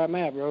mad at where I'm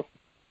at, bro,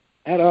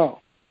 at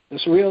all.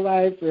 It's real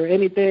life or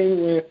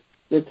anything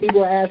where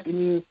people are asking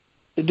you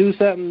to do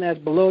something that's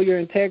below your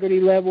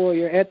integrity level or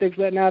your ethics.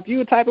 Now, if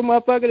you a type of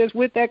motherfucker that's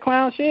with that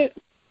clown shit,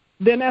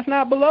 then that's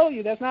not below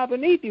you. That's not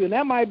beneath you. And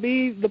that might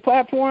be the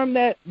platform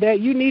that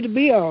you need to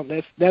be on.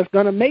 That's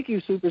going to make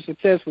you super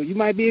successful. You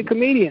might be a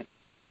comedian.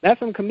 That's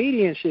some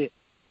comedian shit.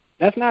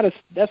 That's not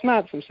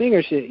some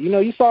singer shit. You know,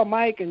 you saw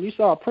Mike and you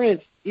saw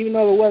Prince, even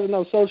though there wasn't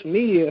no social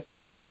media,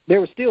 they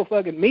were still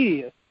fucking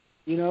media,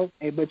 you know.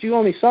 But you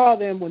only saw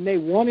them when they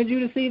wanted you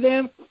to see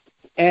them,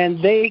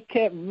 and they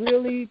kept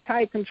really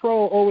tight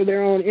control over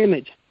their own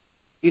image.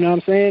 You know what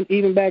I'm saying?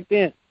 Even back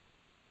then.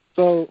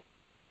 So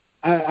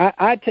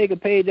I take a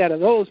page out of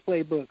those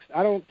playbooks.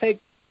 I don't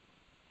take,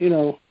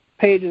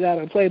 pages out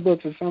of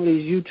playbooks of some of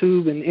these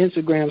YouTube and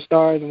Instagram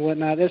stars and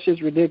whatnot. That's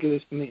just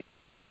ridiculous to me.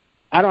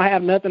 I don't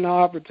have nothing to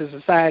offer to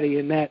society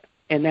in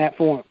that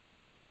form.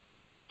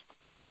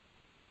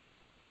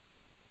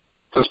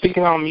 So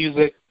speaking on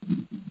music,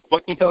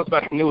 what can you tell us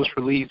about your newest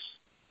release,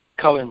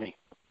 Color Me?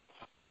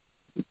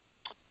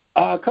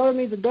 Color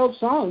Me is a dope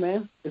song,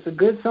 man. It's a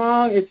good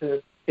song. It's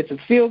a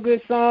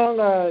feel-good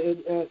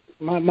song.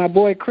 My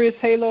boy Chris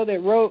Halo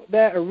that wrote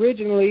that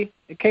originally,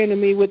 it came to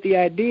me with the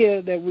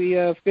idea that we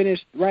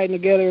finished writing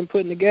together and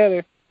putting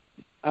together.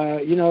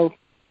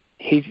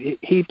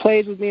 He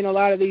plays with me in a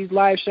lot of these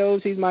live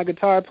shows. He's my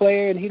guitar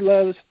player, and he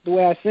loves the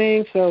way I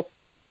sing. So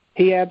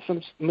he had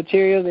some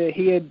material that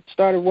he had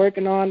started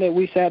working on that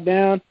we sat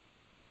down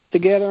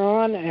together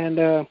on,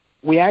 and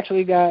we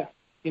actually got,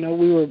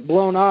 we were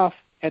blown off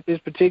at this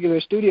particular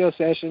studio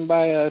session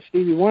by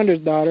Stevie Wonder's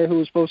daughter, who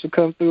was supposed to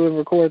come through and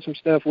record some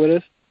stuff with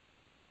us,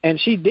 and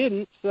she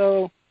didn't.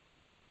 So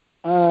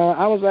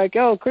I was like,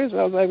 yo, Chris,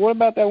 what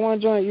about that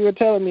one joint you were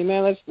telling me,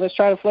 man? Let's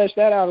try to flesh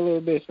that out a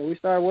little bit. So we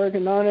started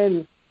working on it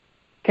and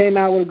came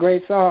out with a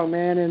great song,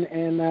 man.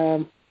 And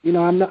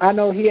I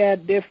know he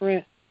had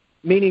different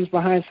meanings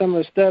behind some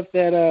of the stuff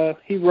that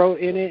he wrote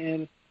in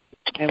it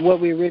and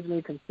what we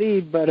originally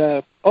conceived,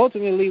 but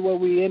ultimately what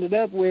we ended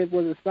up with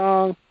was a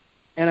song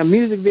and a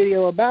music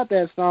video about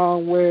that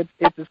song where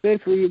it's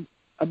essentially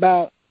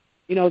about,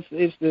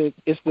 it's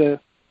the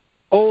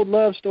old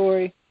love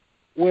story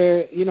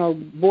where,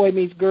 boy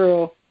meets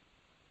girl,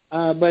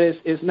 but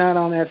it's not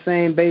on that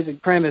same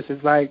basic premise.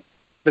 It's like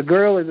the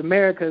girl is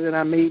America that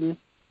I'm meeting,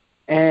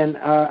 and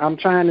I'm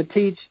trying to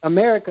teach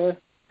America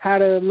how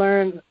to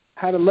learn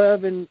how to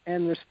love and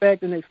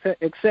respect and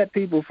accept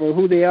people for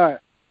who they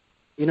are.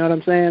 You know what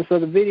I'm saying? So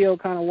the video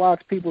kind of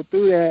walks people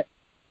through that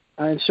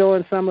and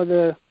showing some of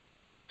the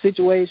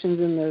situations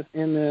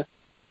in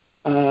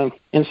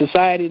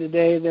society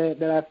today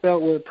that I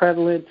felt were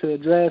prevalent to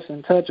address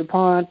and touch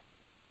upon,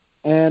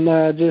 and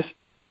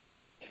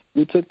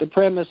we took the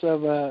premise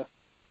of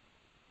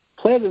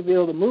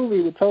Pleasantville, the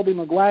movie with Tobey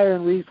Maguire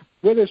and Reese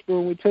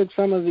Witherspoon. We took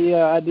some of the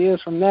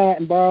ideas from that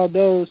and borrowed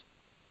those,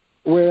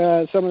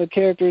 where some of the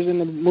characters in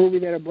the movie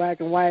that are black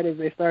and white, as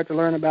they start to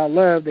learn about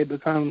love, they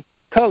become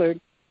colored.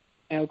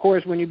 And, of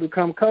course, when you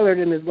become colored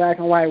in this black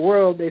and white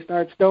world, they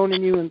start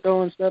stoning you and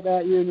throwing stuff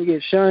at you, and you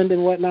get shunned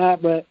and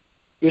whatnot, but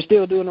you're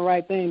still doing the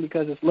right thing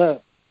because it's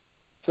love.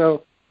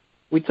 So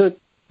we took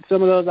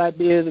some of those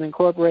ideas and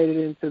incorporated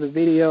it into the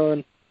video.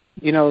 And,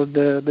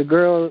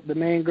 the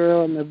main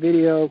girl in the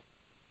video,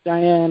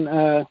 Diane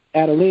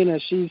Adelina,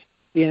 she's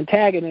the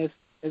antagonist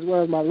as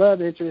well as my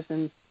love interest,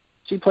 and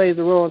she plays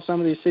the role in some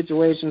of these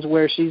situations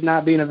where she's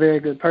not being a very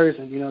good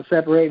person,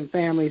 separating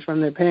families from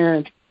their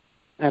parents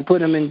and put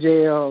them in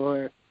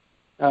jail,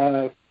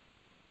 or,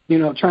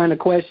 trying to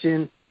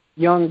question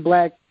young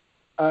black,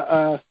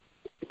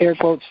 air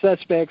quotes,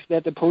 suspects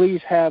that the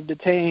police have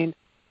detained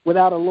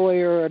without a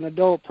lawyer or an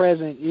adult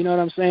present. You know what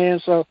I'm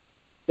saying? So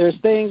there's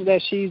things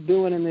that she's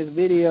doing in this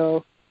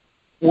video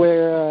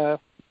where,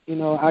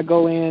 I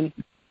go in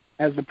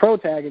as the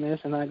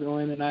protagonist, and I go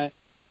in and I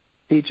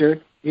teach her,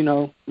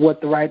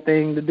 what the right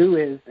thing to do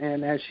is.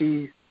 And as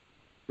she's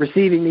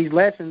receiving these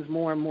lessons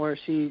more and more,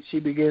 she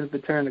begins to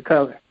turn the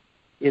color.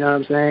 You know what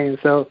I'm saying?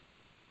 So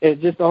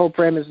it's just the whole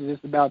premise is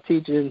just about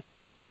teaching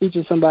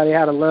somebody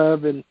how to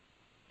love and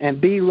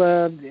be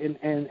loved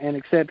and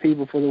accept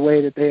people for the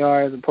way that they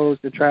are, as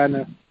opposed to trying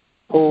to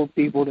hold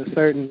people to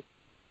certain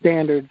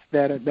standards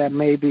that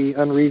may be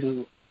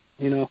unreasonable.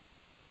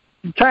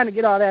 Trying to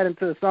get all that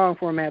into a song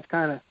format is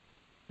kind of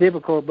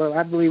difficult, but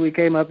I believe we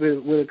came up with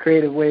a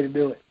creative way to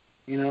do it.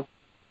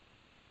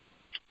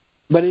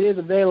 But it is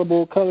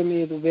available. Color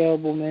Me is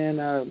available,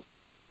 man.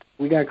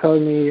 We got Color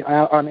Me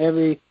out on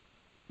every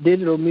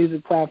digital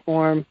music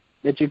platform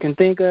that you can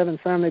think of, and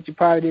some that you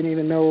probably didn't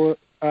even know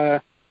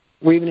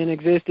were even in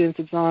existence.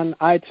 It's on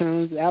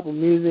iTunes, Apple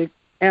Music,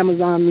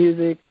 Amazon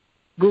Music,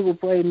 Google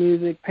Play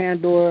Music,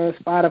 Pandora,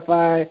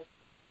 Spotify,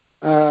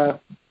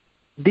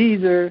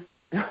 Deezer,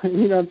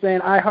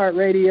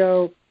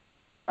 iHeartRadio,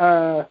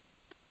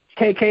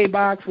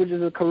 KKBox, which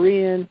is a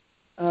Korean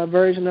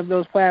version of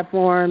those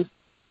platforms,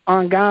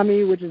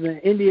 Angami, which is an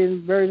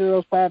Indian version of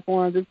those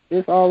platforms.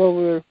 It's all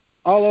over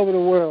the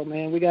world,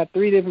 man. We got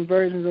 3 different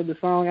versions of the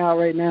song out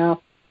right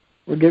now.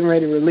 We're getting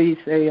ready to release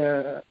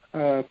a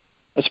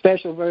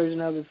special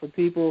version of it for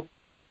people.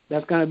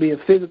 That's going to be a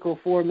physical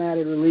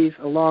formatted release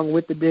along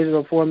with the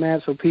digital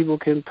format, so people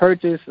can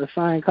purchase a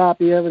signed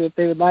copy of it if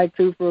they would like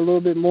to for a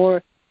little bit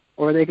more,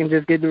 or they can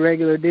just get the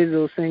regular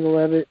digital single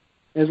of it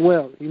as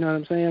well. You know what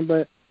I'm saying?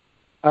 But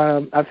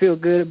I feel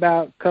good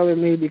about Color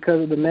Me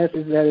because of the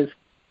message that it's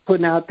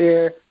putting out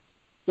there,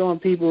 showing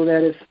people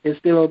that it's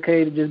still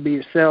okay to just be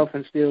yourself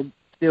and still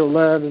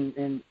love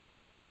and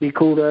be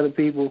cool to other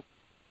people.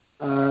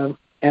 And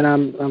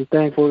I'm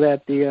thankful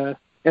that the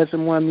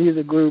SM1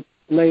 Music Group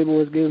label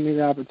has given me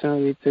the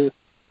opportunity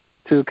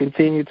to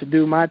continue to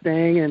do my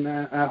thing, and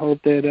I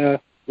hope that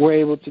we're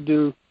able to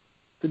do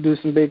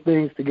some big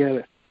things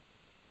together.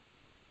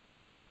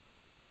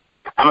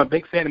 I'm a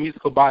big fan of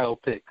musical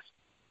biopics.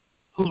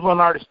 Who's one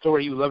artist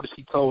story you would love to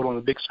see told on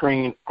the big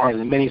screen or in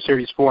the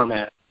miniseries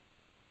format?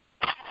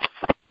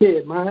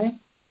 Yeah, mine.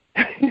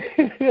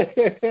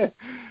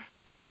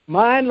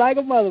 Mine like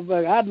a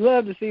motherfucker. I'd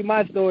love to see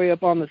my story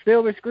up on the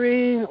silver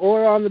screen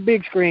or on the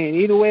big screen.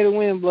 Either way the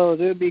wind blows,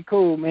 it would be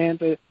cool, man.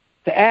 To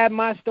add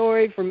my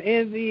story from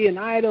Envy and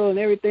Idol and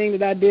everything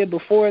that I did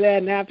before that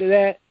and after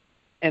that,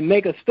 and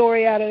make a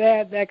story out of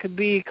that could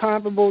be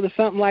comparable to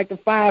something like the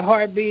 5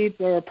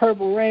 Heartbeats or a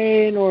Purple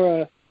Rain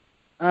or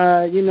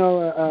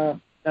the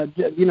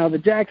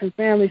Jackson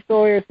Family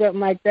story or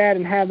something like that,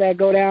 and have that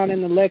go down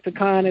in the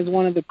lexicon as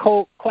one of the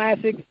cult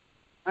classics.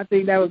 I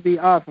think that would be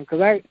awesome,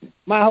 because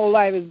my whole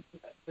life is,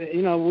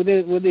 with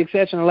the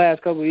exception of the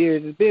last couple of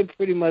years, it's been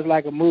pretty much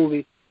like a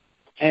movie,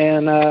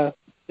 and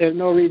there's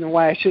no reason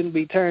why it shouldn't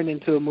be turned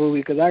into a movie,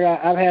 because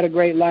I've had a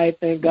great life,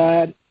 thank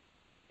God,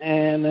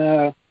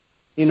 and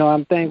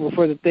I'm thankful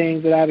for the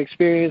things that I've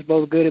experienced,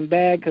 both good and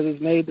bad, because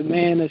it's made the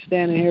man that's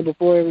standing here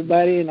before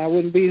everybody, and I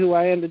wouldn't be who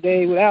I am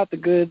today without the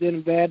good and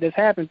the bad that's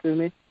happened to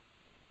me,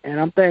 and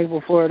I'm thankful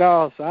for it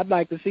all. So I'd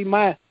like to see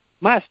my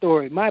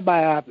story, my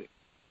biopic.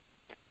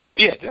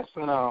 Yeah,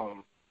 Justin,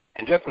 and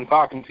Justin,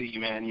 talking to you,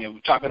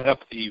 man, chopping it up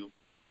to you.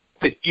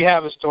 That you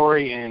have a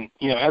story, and,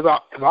 as I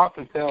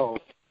often tell,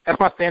 that's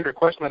my standard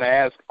question that I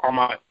ask on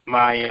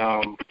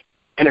my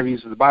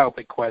interviews is a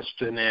biopic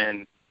question,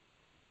 and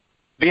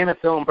being a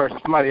film person,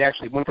 somebody that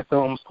actually went to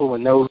film school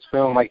and knows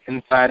film like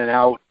inside and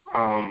out,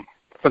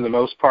 for the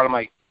most part, I'm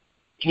like,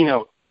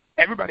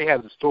 everybody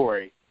has a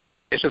story.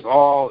 It's just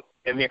all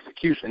in the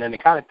execution, and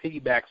it kind of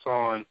piggybacks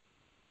on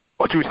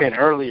what you were saying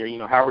earlier,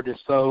 how we're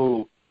just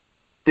so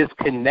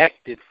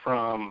disconnected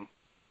from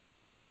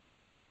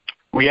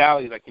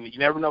reality. Like, you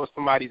never know what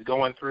somebody's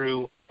going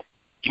through.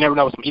 You never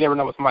know what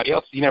somebody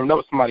else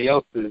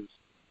has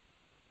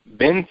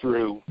been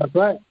through. That's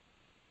right.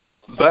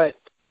 But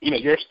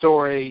your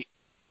story,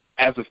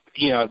 as a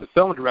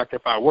film director,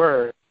 if I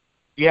were,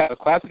 you have a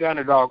classic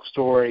underdog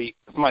story,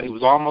 somebody who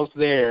was almost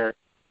there,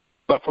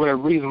 but for whatever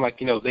reason,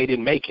 they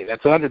didn't make it.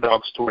 That's an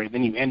underdog story.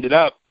 Then you ended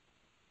up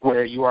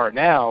where you are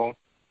now,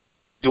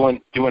 doing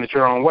it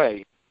your own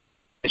way.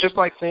 It's just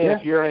like saying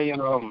if you're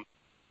an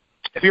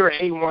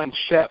A1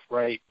 chef,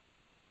 right,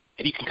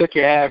 and you can cook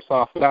your ass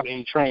off without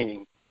any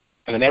training,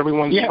 and then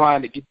everyone's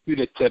trying to get you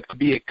to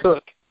be a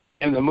cook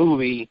in the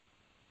movie,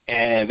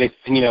 and then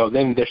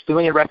they're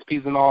stealing your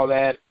recipes and all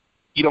that.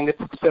 You don't get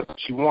the success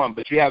that you want,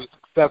 but you have a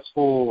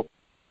successful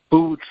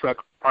food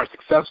truck or a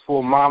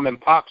successful mom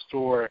and pop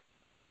store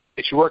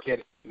that you work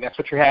at, and that's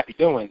what you're happy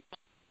doing.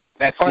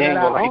 That's the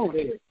angle right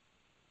there.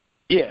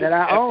 Yeah, that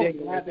I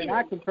own, that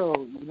I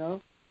control,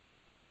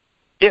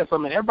 Yeah,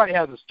 so everybody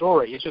has a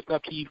story. It's just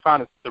up to you to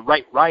find the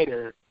right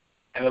writer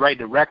and the right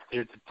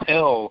director to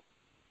tell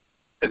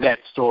that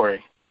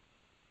story.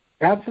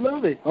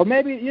 Absolutely. Or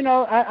maybe, you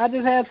know, I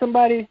just had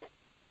somebody,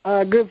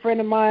 a good friend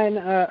of mine,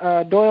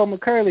 Doyle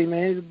McCurley,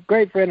 man. He's a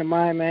great friend of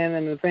mine, man,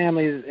 and the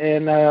family.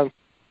 And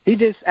he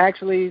just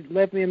actually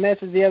left me a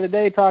message the other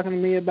day talking to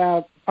me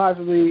about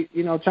possibly,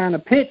 you know, trying to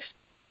pitch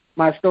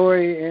my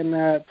story and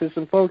to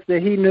some folks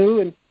that he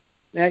knew. And,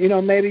 you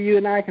know, maybe you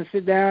and I can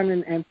sit down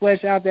and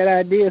flesh out that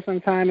idea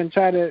sometime and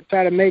try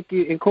to make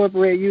you,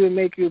 incorporate you and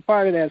make you a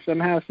part of that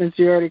somehow, since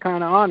you're already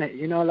kind of on it.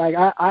 You know, like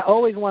I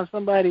always want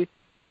somebody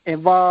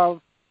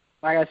involved.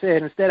 Like I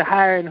said, instead of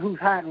hiring who's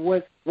hot and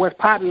what's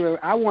popular,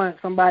 I want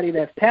somebody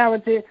that's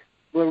talented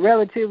but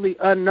relatively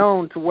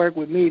unknown to work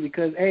with me,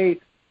 because A,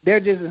 they're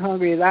just as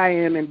hungry as I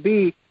am, and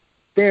B,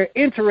 they're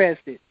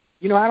interested.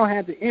 You know, I don't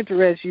have to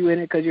interest you in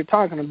it because you're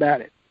talking about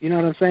it. You know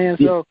what I'm saying?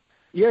 Yeah. So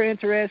you're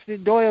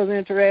interested, Doyle's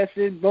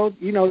interested, both,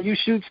 you know, you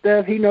shoot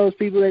stuff, he knows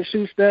people that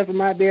shoot stuff and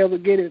might be able to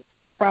get it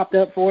propped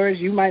up for us.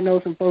 You might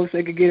know some folks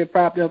that could get it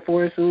propped up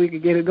for us so we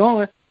could get it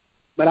going.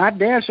 But I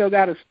damn sure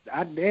got a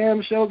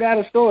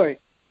story.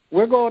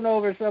 We're going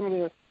over some of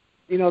the,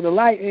 you know, the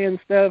light end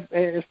stuff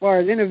as far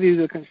as interviews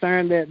are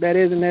concerned that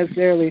isn't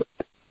necessarily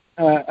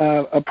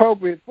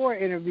appropriate for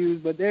interviews,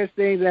 but there's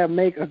things that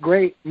make a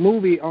great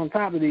movie on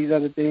top of these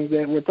other things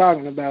that we're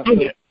talking about. So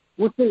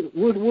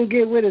we'll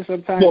get with it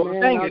sometime,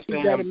 man. I'll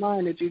keep that in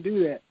mind that you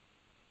do that.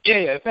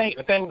 Yeah.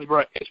 The thing is,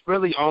 bro, it's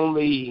really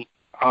only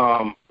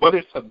whether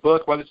it's a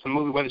book, whether it's a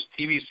movie, whether it's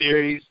a TV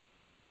series,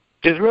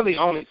 there's really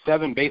only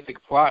 7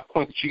 basic plot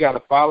points that you got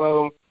to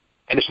follow.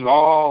 And it's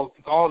all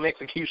in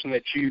execution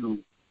that you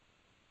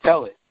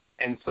tell it.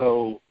 And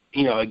so,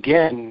 you know,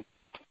 again,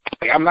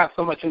 like, I'm not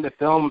so much into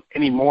film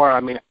anymore. I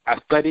mean, I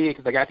study it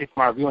because I got it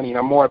for my reviewing. You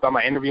know, more about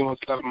my interviewing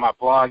stuff in my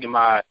blog and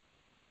my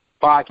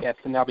podcast.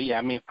 And now, but yeah,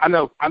 I mean, I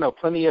know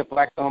plenty of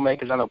black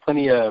filmmakers. I know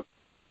plenty of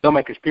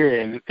filmmakers,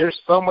 period. And there's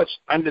so much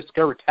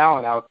undiscovered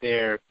talent out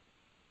there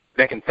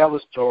that can tell a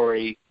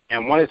story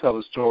and want to tell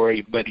a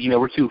story. But, you know,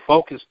 we're too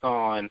focused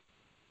on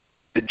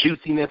the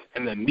juiciness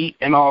and the meat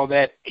and all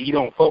that. You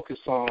don't focus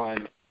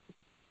on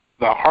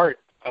the heart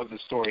of the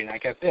story. And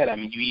like I said, I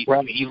mean, you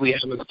easily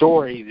have a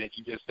story that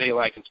you just say,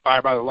 like,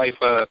 inspired by the life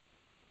of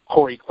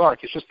Corey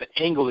Clark. It's just the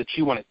angle that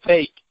you want to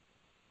take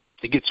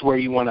to get to where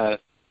you want to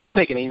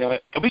take it.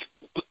 And,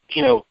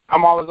 you know,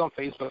 I'm always on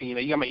Facebook. You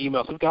know, you got my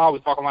email, so we can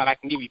always talk online. I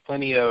can give you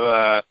plenty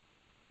of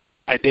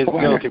ideas to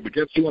go to. But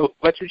just, you know,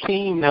 let your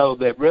team know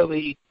that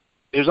really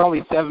there's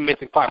only 7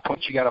 basic plot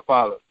points you got to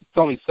follow. It's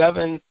only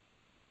 7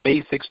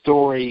 basic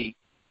story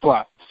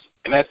plots,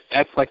 and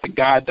that's like the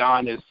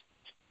God-honest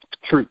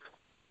truth.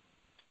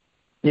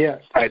 Yeah.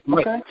 Right,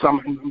 okay. So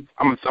I'm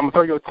gonna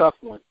throw you a tough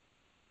one.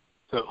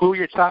 So, who are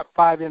your top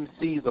 5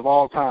 MCs of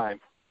all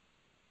time?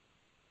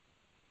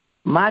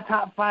 My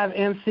top 5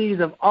 MCs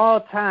of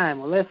all time.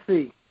 Well, let's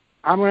see.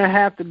 I'm gonna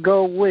have to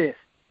go with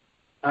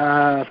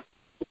Busta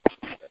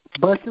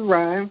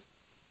Rhymes.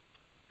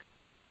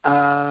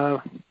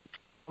 I'm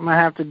gonna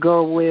have to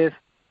go with.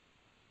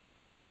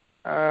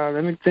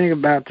 Let me think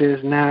about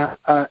this now.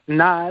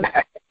 Nas.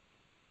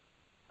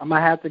 I'm gonna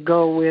have to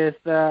go with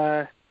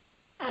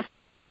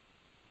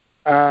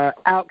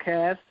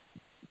Outkast.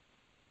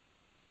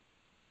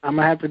 I'm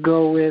gonna have to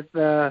go with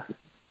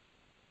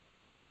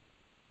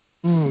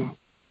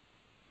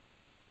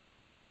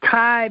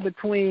tie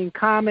between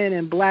Common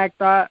and Black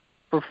Thought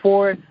for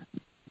 4th,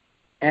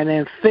 and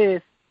then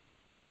 5th.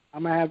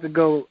 I'm gonna have to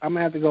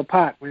go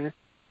Pac, man.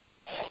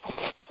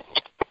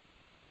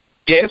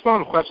 Yeah, it's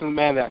one of the questions,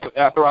 man, that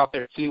I throw out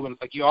there too. And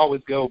it's like you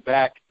always go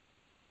back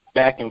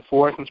and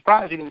forth. I'm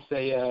surprised you didn't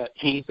say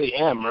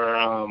M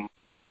or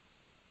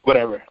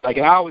whatever. Like,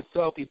 and I always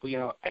tell people, you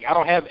know, like, I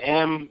don't have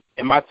M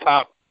in my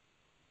top.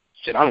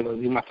 I don't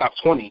even in my top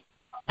 20.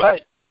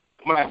 But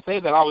when I say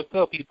that, I always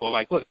tell people,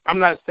 like, look, I'm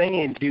not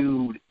saying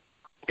dude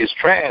is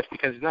trash,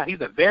 because he's not. He's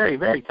a very,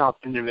 very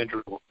talented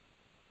individual.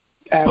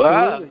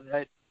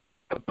 Absolutely.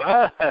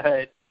 But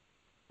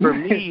for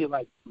me,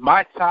 like,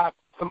 my top.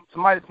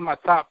 Somebody from my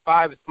top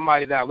 5 is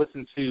somebody that I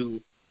listen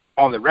to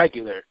on the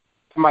regular.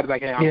 Somebody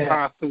like, hey, I'm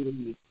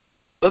constantly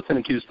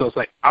listening to. So it's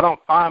like I don't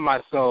find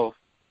myself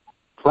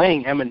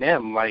playing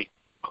Eminem like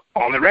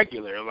on the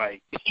regular.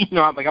 Like, you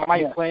know, like I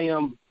might play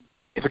him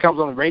if it comes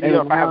on the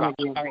radio, if I have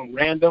on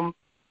random.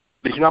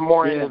 But you know, I'm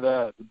more into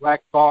the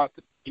Black Thought.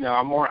 You know,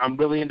 I'm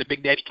really into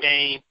Big Daddy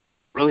Kane,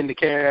 really into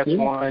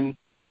KRS-One,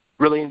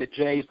 really into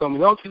Jay. So I mean,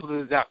 those people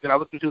that I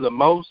listen to the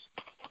most.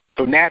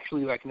 So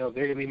naturally, like, you know,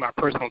 they're going to be my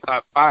personal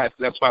top 5.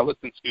 So that's why I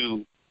listen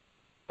to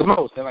the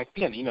most. And, like,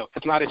 again, you know,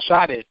 it's not a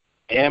shot at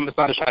M. It's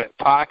not a shot at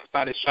Pac. It's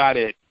not a shot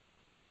at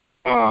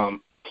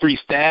 3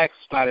 Stacks.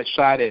 It's not a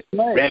shot at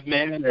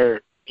Redman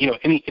or, you know,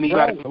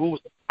 anybody who's.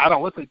 I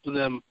don't listen to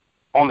them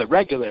on the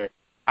regular.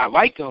 I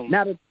like them,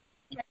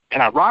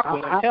 and I rock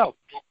with them. Hell,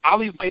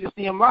 I'll even pay to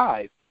see them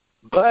live.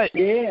 But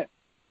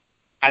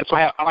that's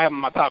why I don't have them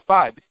in my top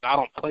 5, because I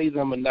don't play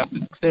them enough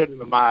to consider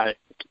them in my,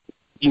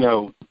 you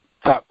know,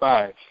 top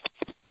 5.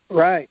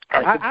 Right.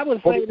 I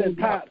would say the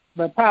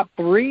top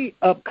 3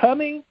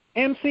 upcoming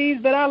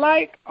MCs that I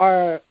like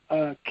are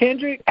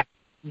Kendrick,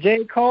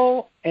 J.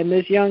 Cole, and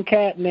this young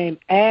cat named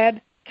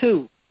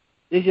Ad2.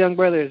 This young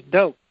brother is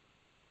dope.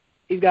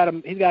 he's got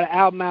an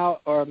album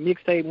out or a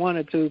mixtape 1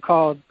 or 2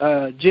 called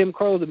Jim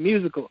Crow the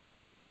Musical.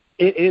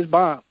 It is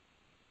bomb.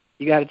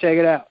 You got to check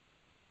it out.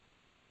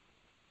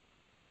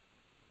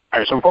 All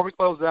right, so before we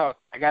close out,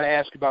 I got to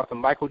ask you about the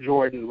Michael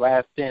Jordan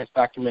Last Dance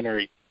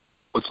documentary.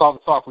 We saw the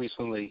talk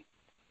recently.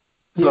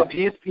 So if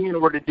ESPN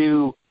were to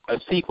do a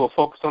sequel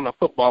focused on a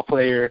football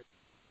player,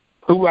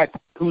 who's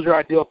your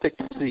ideal pick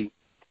to see?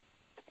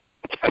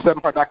 A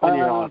 7-part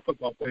documentary on a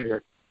football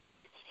player.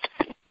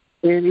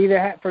 For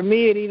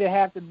me, it'd either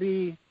have to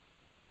be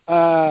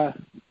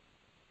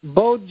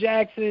Bo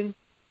Jackson,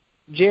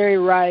 Jerry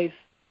Rice,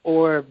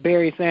 or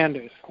Barry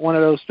Sanders. One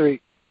of those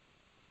 3.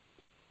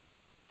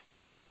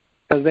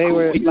 Because they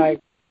were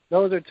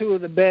those are 2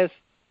 of the best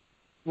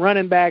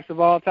running backs of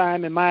all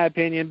time, in my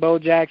opinion. Bo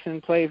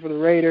Jackson played for the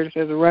Raiders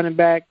as a running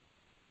back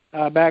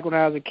back when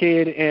I was a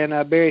kid, and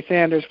Barry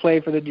Sanders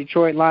played for the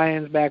Detroit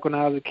Lions back when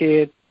I was a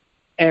kid.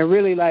 And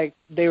really,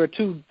 they were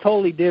 2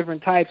 totally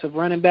different types of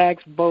running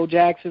backs. Bo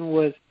Jackson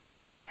was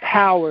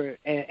power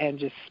and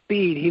just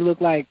speed. He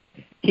looked like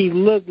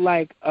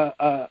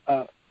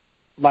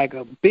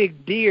a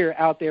big deer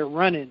out there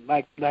running,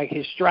 like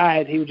his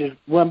stride. He would just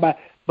run by.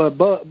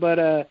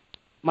 But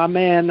my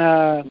man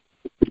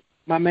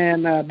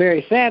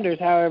Barry Sanders,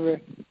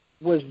 however,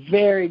 was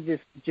very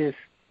just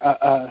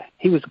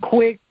he was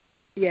quick.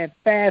 He had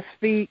fast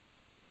feet.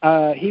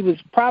 He was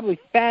probably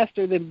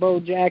faster than Bo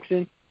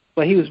Jackson,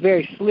 but he was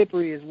very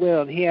slippery as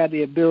well. And he had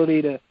the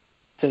ability to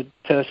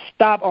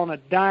stop on a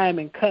dime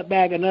and cut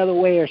back another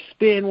way or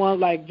spin one,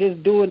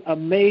 just doing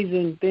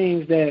amazing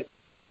things that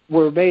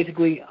were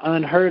basically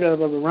unheard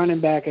of a running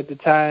back at the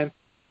time.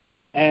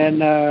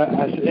 And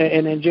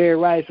then Jerry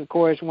Rice, of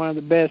course, one of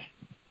the best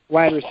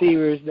wide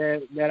receivers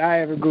that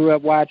I ever grew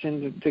up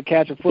watching to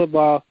catch a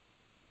football.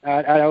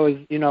 I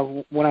always,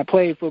 when I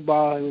played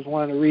football, it was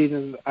one of the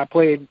reasons I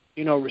played,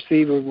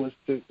 receiver was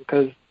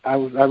because I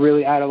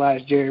really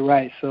idolized Jerry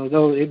Rice. So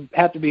it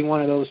had to be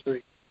one of those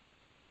 3.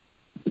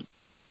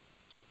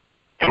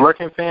 And where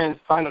can fans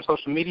find on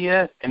social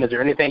media? And is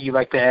there anything you'd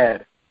like to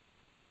add?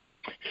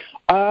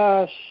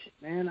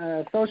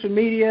 Social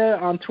media,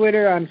 on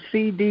Twitter, I'm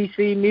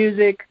CDC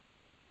Music,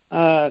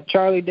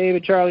 Charlie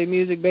David Charlie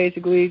Music,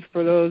 basically,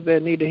 for those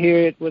that need to hear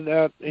it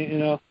without,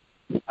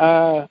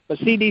 but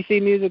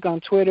CDC Music on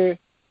Twitter.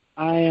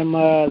 I am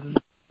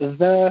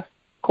the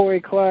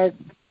Corey Clark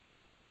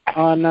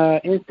on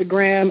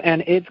Instagram,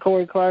 and it's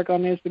Corey Clark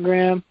on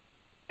Instagram.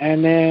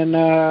 And then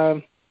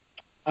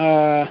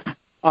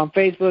on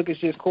Facebook, it's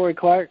just Corey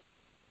Clark.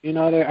 I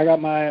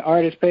got my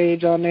artist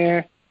page on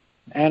there.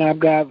 And I've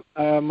got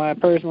my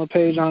personal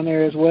page on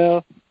there as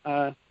well.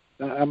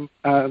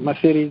 My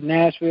city's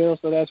Nashville,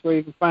 so that's where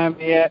you can find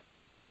me at.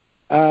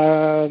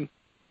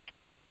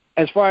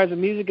 As far as the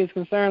music is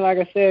concerned, like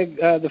I said,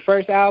 the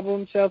first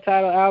album,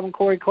 self-titled album,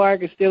 Corey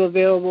Clark, is still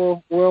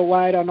available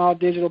worldwide on all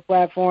digital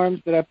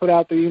platforms that I put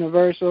out through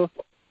Universal.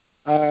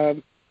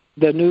 The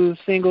new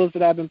singles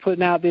that I've been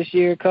putting out this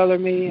year, Color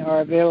Me,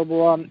 are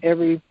available on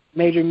every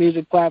major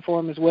music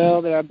platform as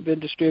well that I've been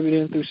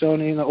distributing through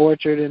Sony and the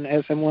Orchard and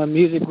SM1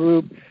 Music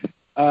Group,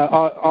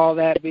 all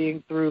that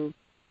being through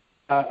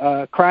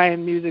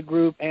Crying Music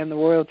Group and the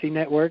Royalty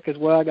Network as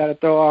well. I got to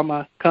throw all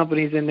my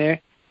companies in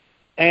there.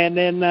 And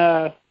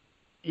then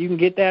you can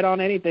get that on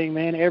anything,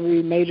 man,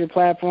 every major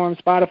platform,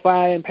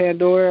 Spotify and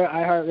Pandora,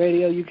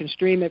 iHeartRadio. You can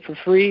stream it for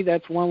free.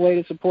 That's one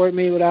way to support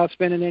me without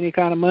spending any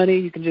kind of money.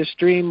 You can just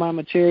stream my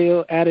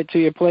material, add it to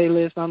your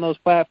playlist on those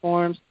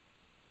platforms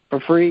for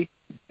free.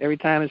 Every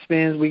time it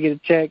spins, we get a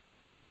check.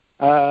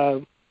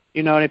 And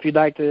if you'd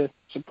like to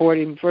support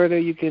even further,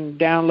 you can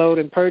download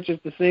and purchase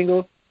the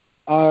single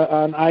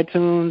on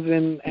iTunes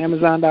and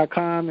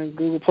Amazon.com and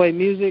Google Play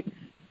Music.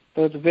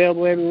 So it's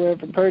available everywhere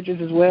for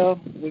purchase as well.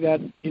 We got,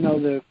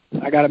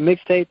 I got a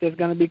mixtape that's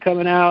going to be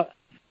coming out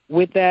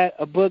with that,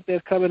 a book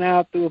that's coming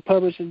out through a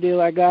publishing deal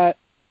I got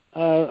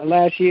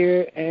last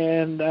year,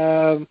 and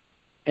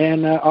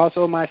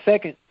also my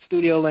second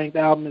studio-length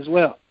album as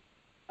well.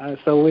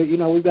 So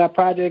we've got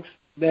projects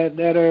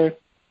that are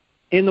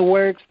in the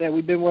works that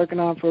we've been working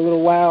on for a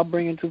little while,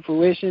 bringing to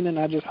fruition, and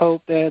I just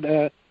hope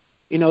that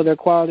they're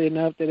quality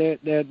enough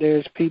that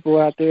there's people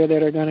out there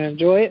that are going to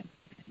enjoy it.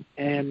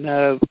 And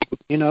I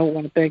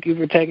want to thank you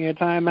for taking your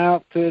time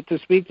out to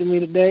speak to me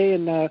today,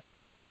 and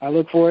I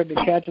look forward to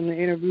catching the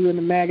interview in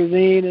the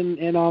magazine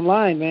and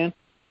online, man.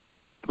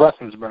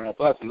 Blessings, bro.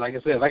 Blessings. Like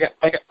I said, like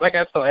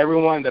I tell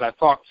everyone that I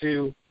talk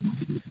to,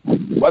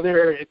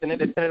 whether it's an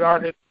independent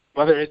artist,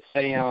 whether it's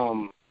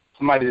a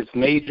somebody that's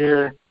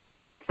major,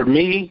 for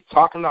me,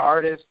 talking to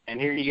artists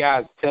and hearing you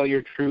guys tell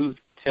your truth,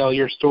 tell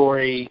your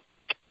story,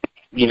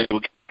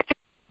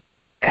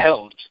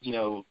 helps,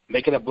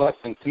 make it a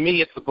blessing. To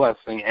me, it's a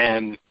blessing.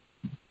 And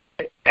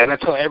I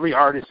tell every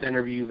artist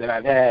interview that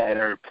I've had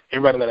or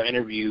everybody that I've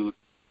interviewed,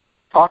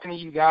 talking to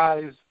you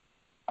guys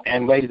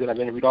and ladies that I've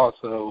interviewed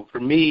also, for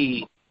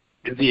me,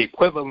 is the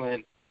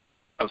equivalent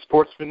of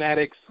sports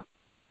fanatics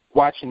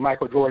watching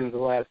Michael Jordan's The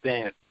Last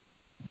Dance.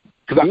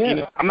 Because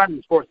I'm not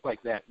in sports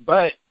like that,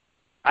 but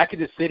I could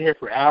just sit here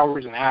for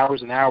hours and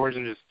hours and hours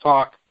and just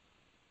talk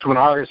to an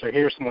artist or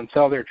hear someone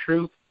tell their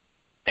truth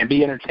and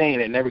be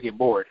entertained and never get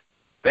bored.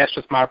 That's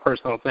just my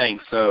personal thing.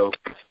 So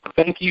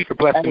thank you for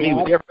blessing me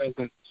with your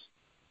presence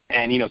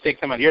and, take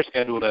time out of your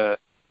schedule to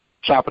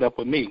chop it up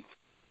with me.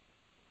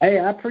 Hey,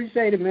 I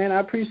appreciate it, man. I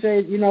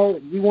appreciate, you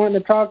wanting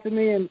to talk to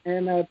me and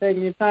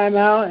taking your time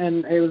out.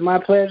 And it was my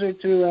pleasure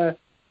to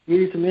give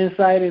you some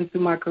insight into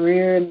my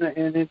career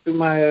and into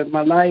my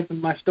life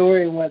and my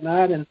story and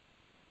whatnot. And,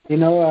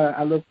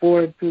 I look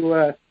forward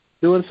to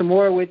doing some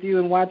more with you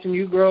and watching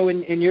you grow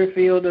in your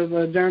field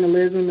of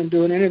journalism and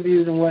doing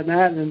interviews and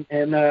whatnot.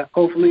 And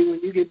hopefully when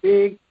you get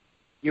big,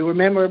 you'll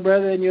remember,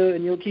 brother, and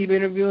you'll keep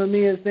interviewing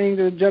me as things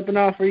are jumping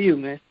off for you,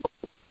 man.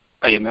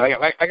 Hey, man,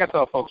 I got to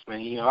tell folks,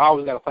 man, I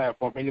always got a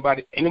platform.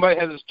 Anybody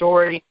has a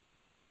story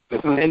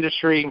that's in the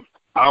industry,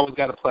 I always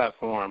got a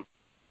platform.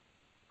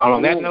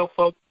 On that note,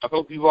 folks, I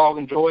hope you've all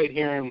enjoyed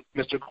hearing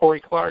Mr.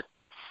 Corey Clark,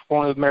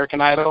 former of American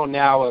Idol,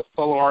 now a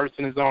solo artist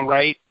in his own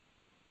right,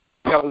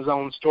 tell his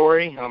own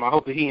story. I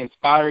hope that he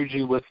inspired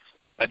you with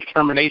a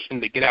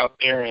determination to get out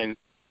there and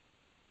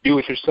do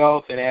it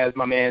yourself. And as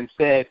my man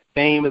said,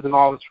 fame isn't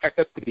all it's cracked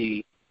up to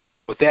be.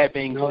 With that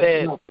being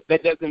said,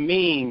 that doesn't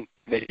mean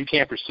that you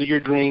can't pursue your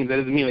dreams. That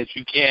doesn't mean that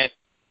you can't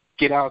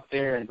get out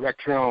there and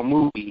direct your own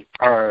movie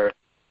or,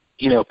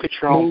 pitch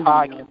your own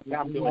podcast like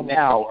I'm doing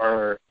now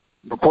or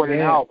record an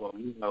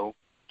album.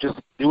 Just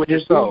do it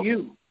yourself.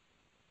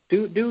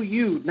 Do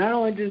you. Not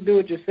only just do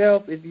it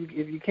yourself if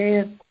you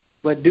can,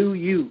 but do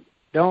you.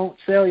 Don't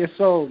sell your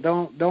soul.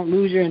 Don't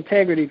lose your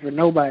integrity for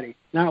nobody.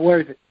 Not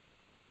worth it.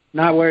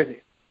 Not worth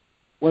it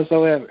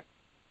whatsoever.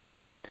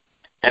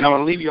 And I'm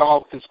going to leave you all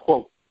with this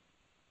quote.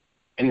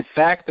 In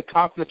fact, the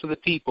confidence of the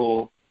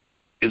people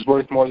is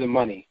worth more than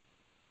money.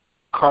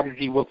 Carter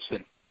G.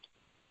 Woodson.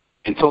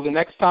 Until the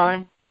next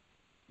time,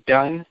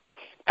 done,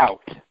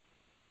 out.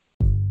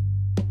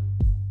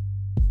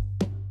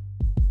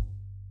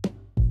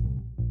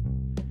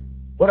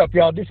 What up,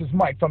 y'all? This is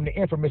Mike from the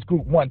infamous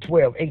Group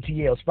 112,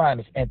 ATL's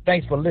finest, and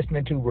thanks for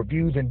listening to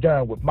Reviews and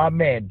Done with my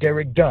man,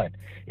 Derek Dunn.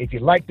 If you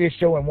like this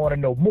show and want to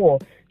know more,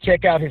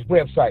 check out his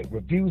website,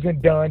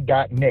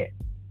 reviewsanddone.net.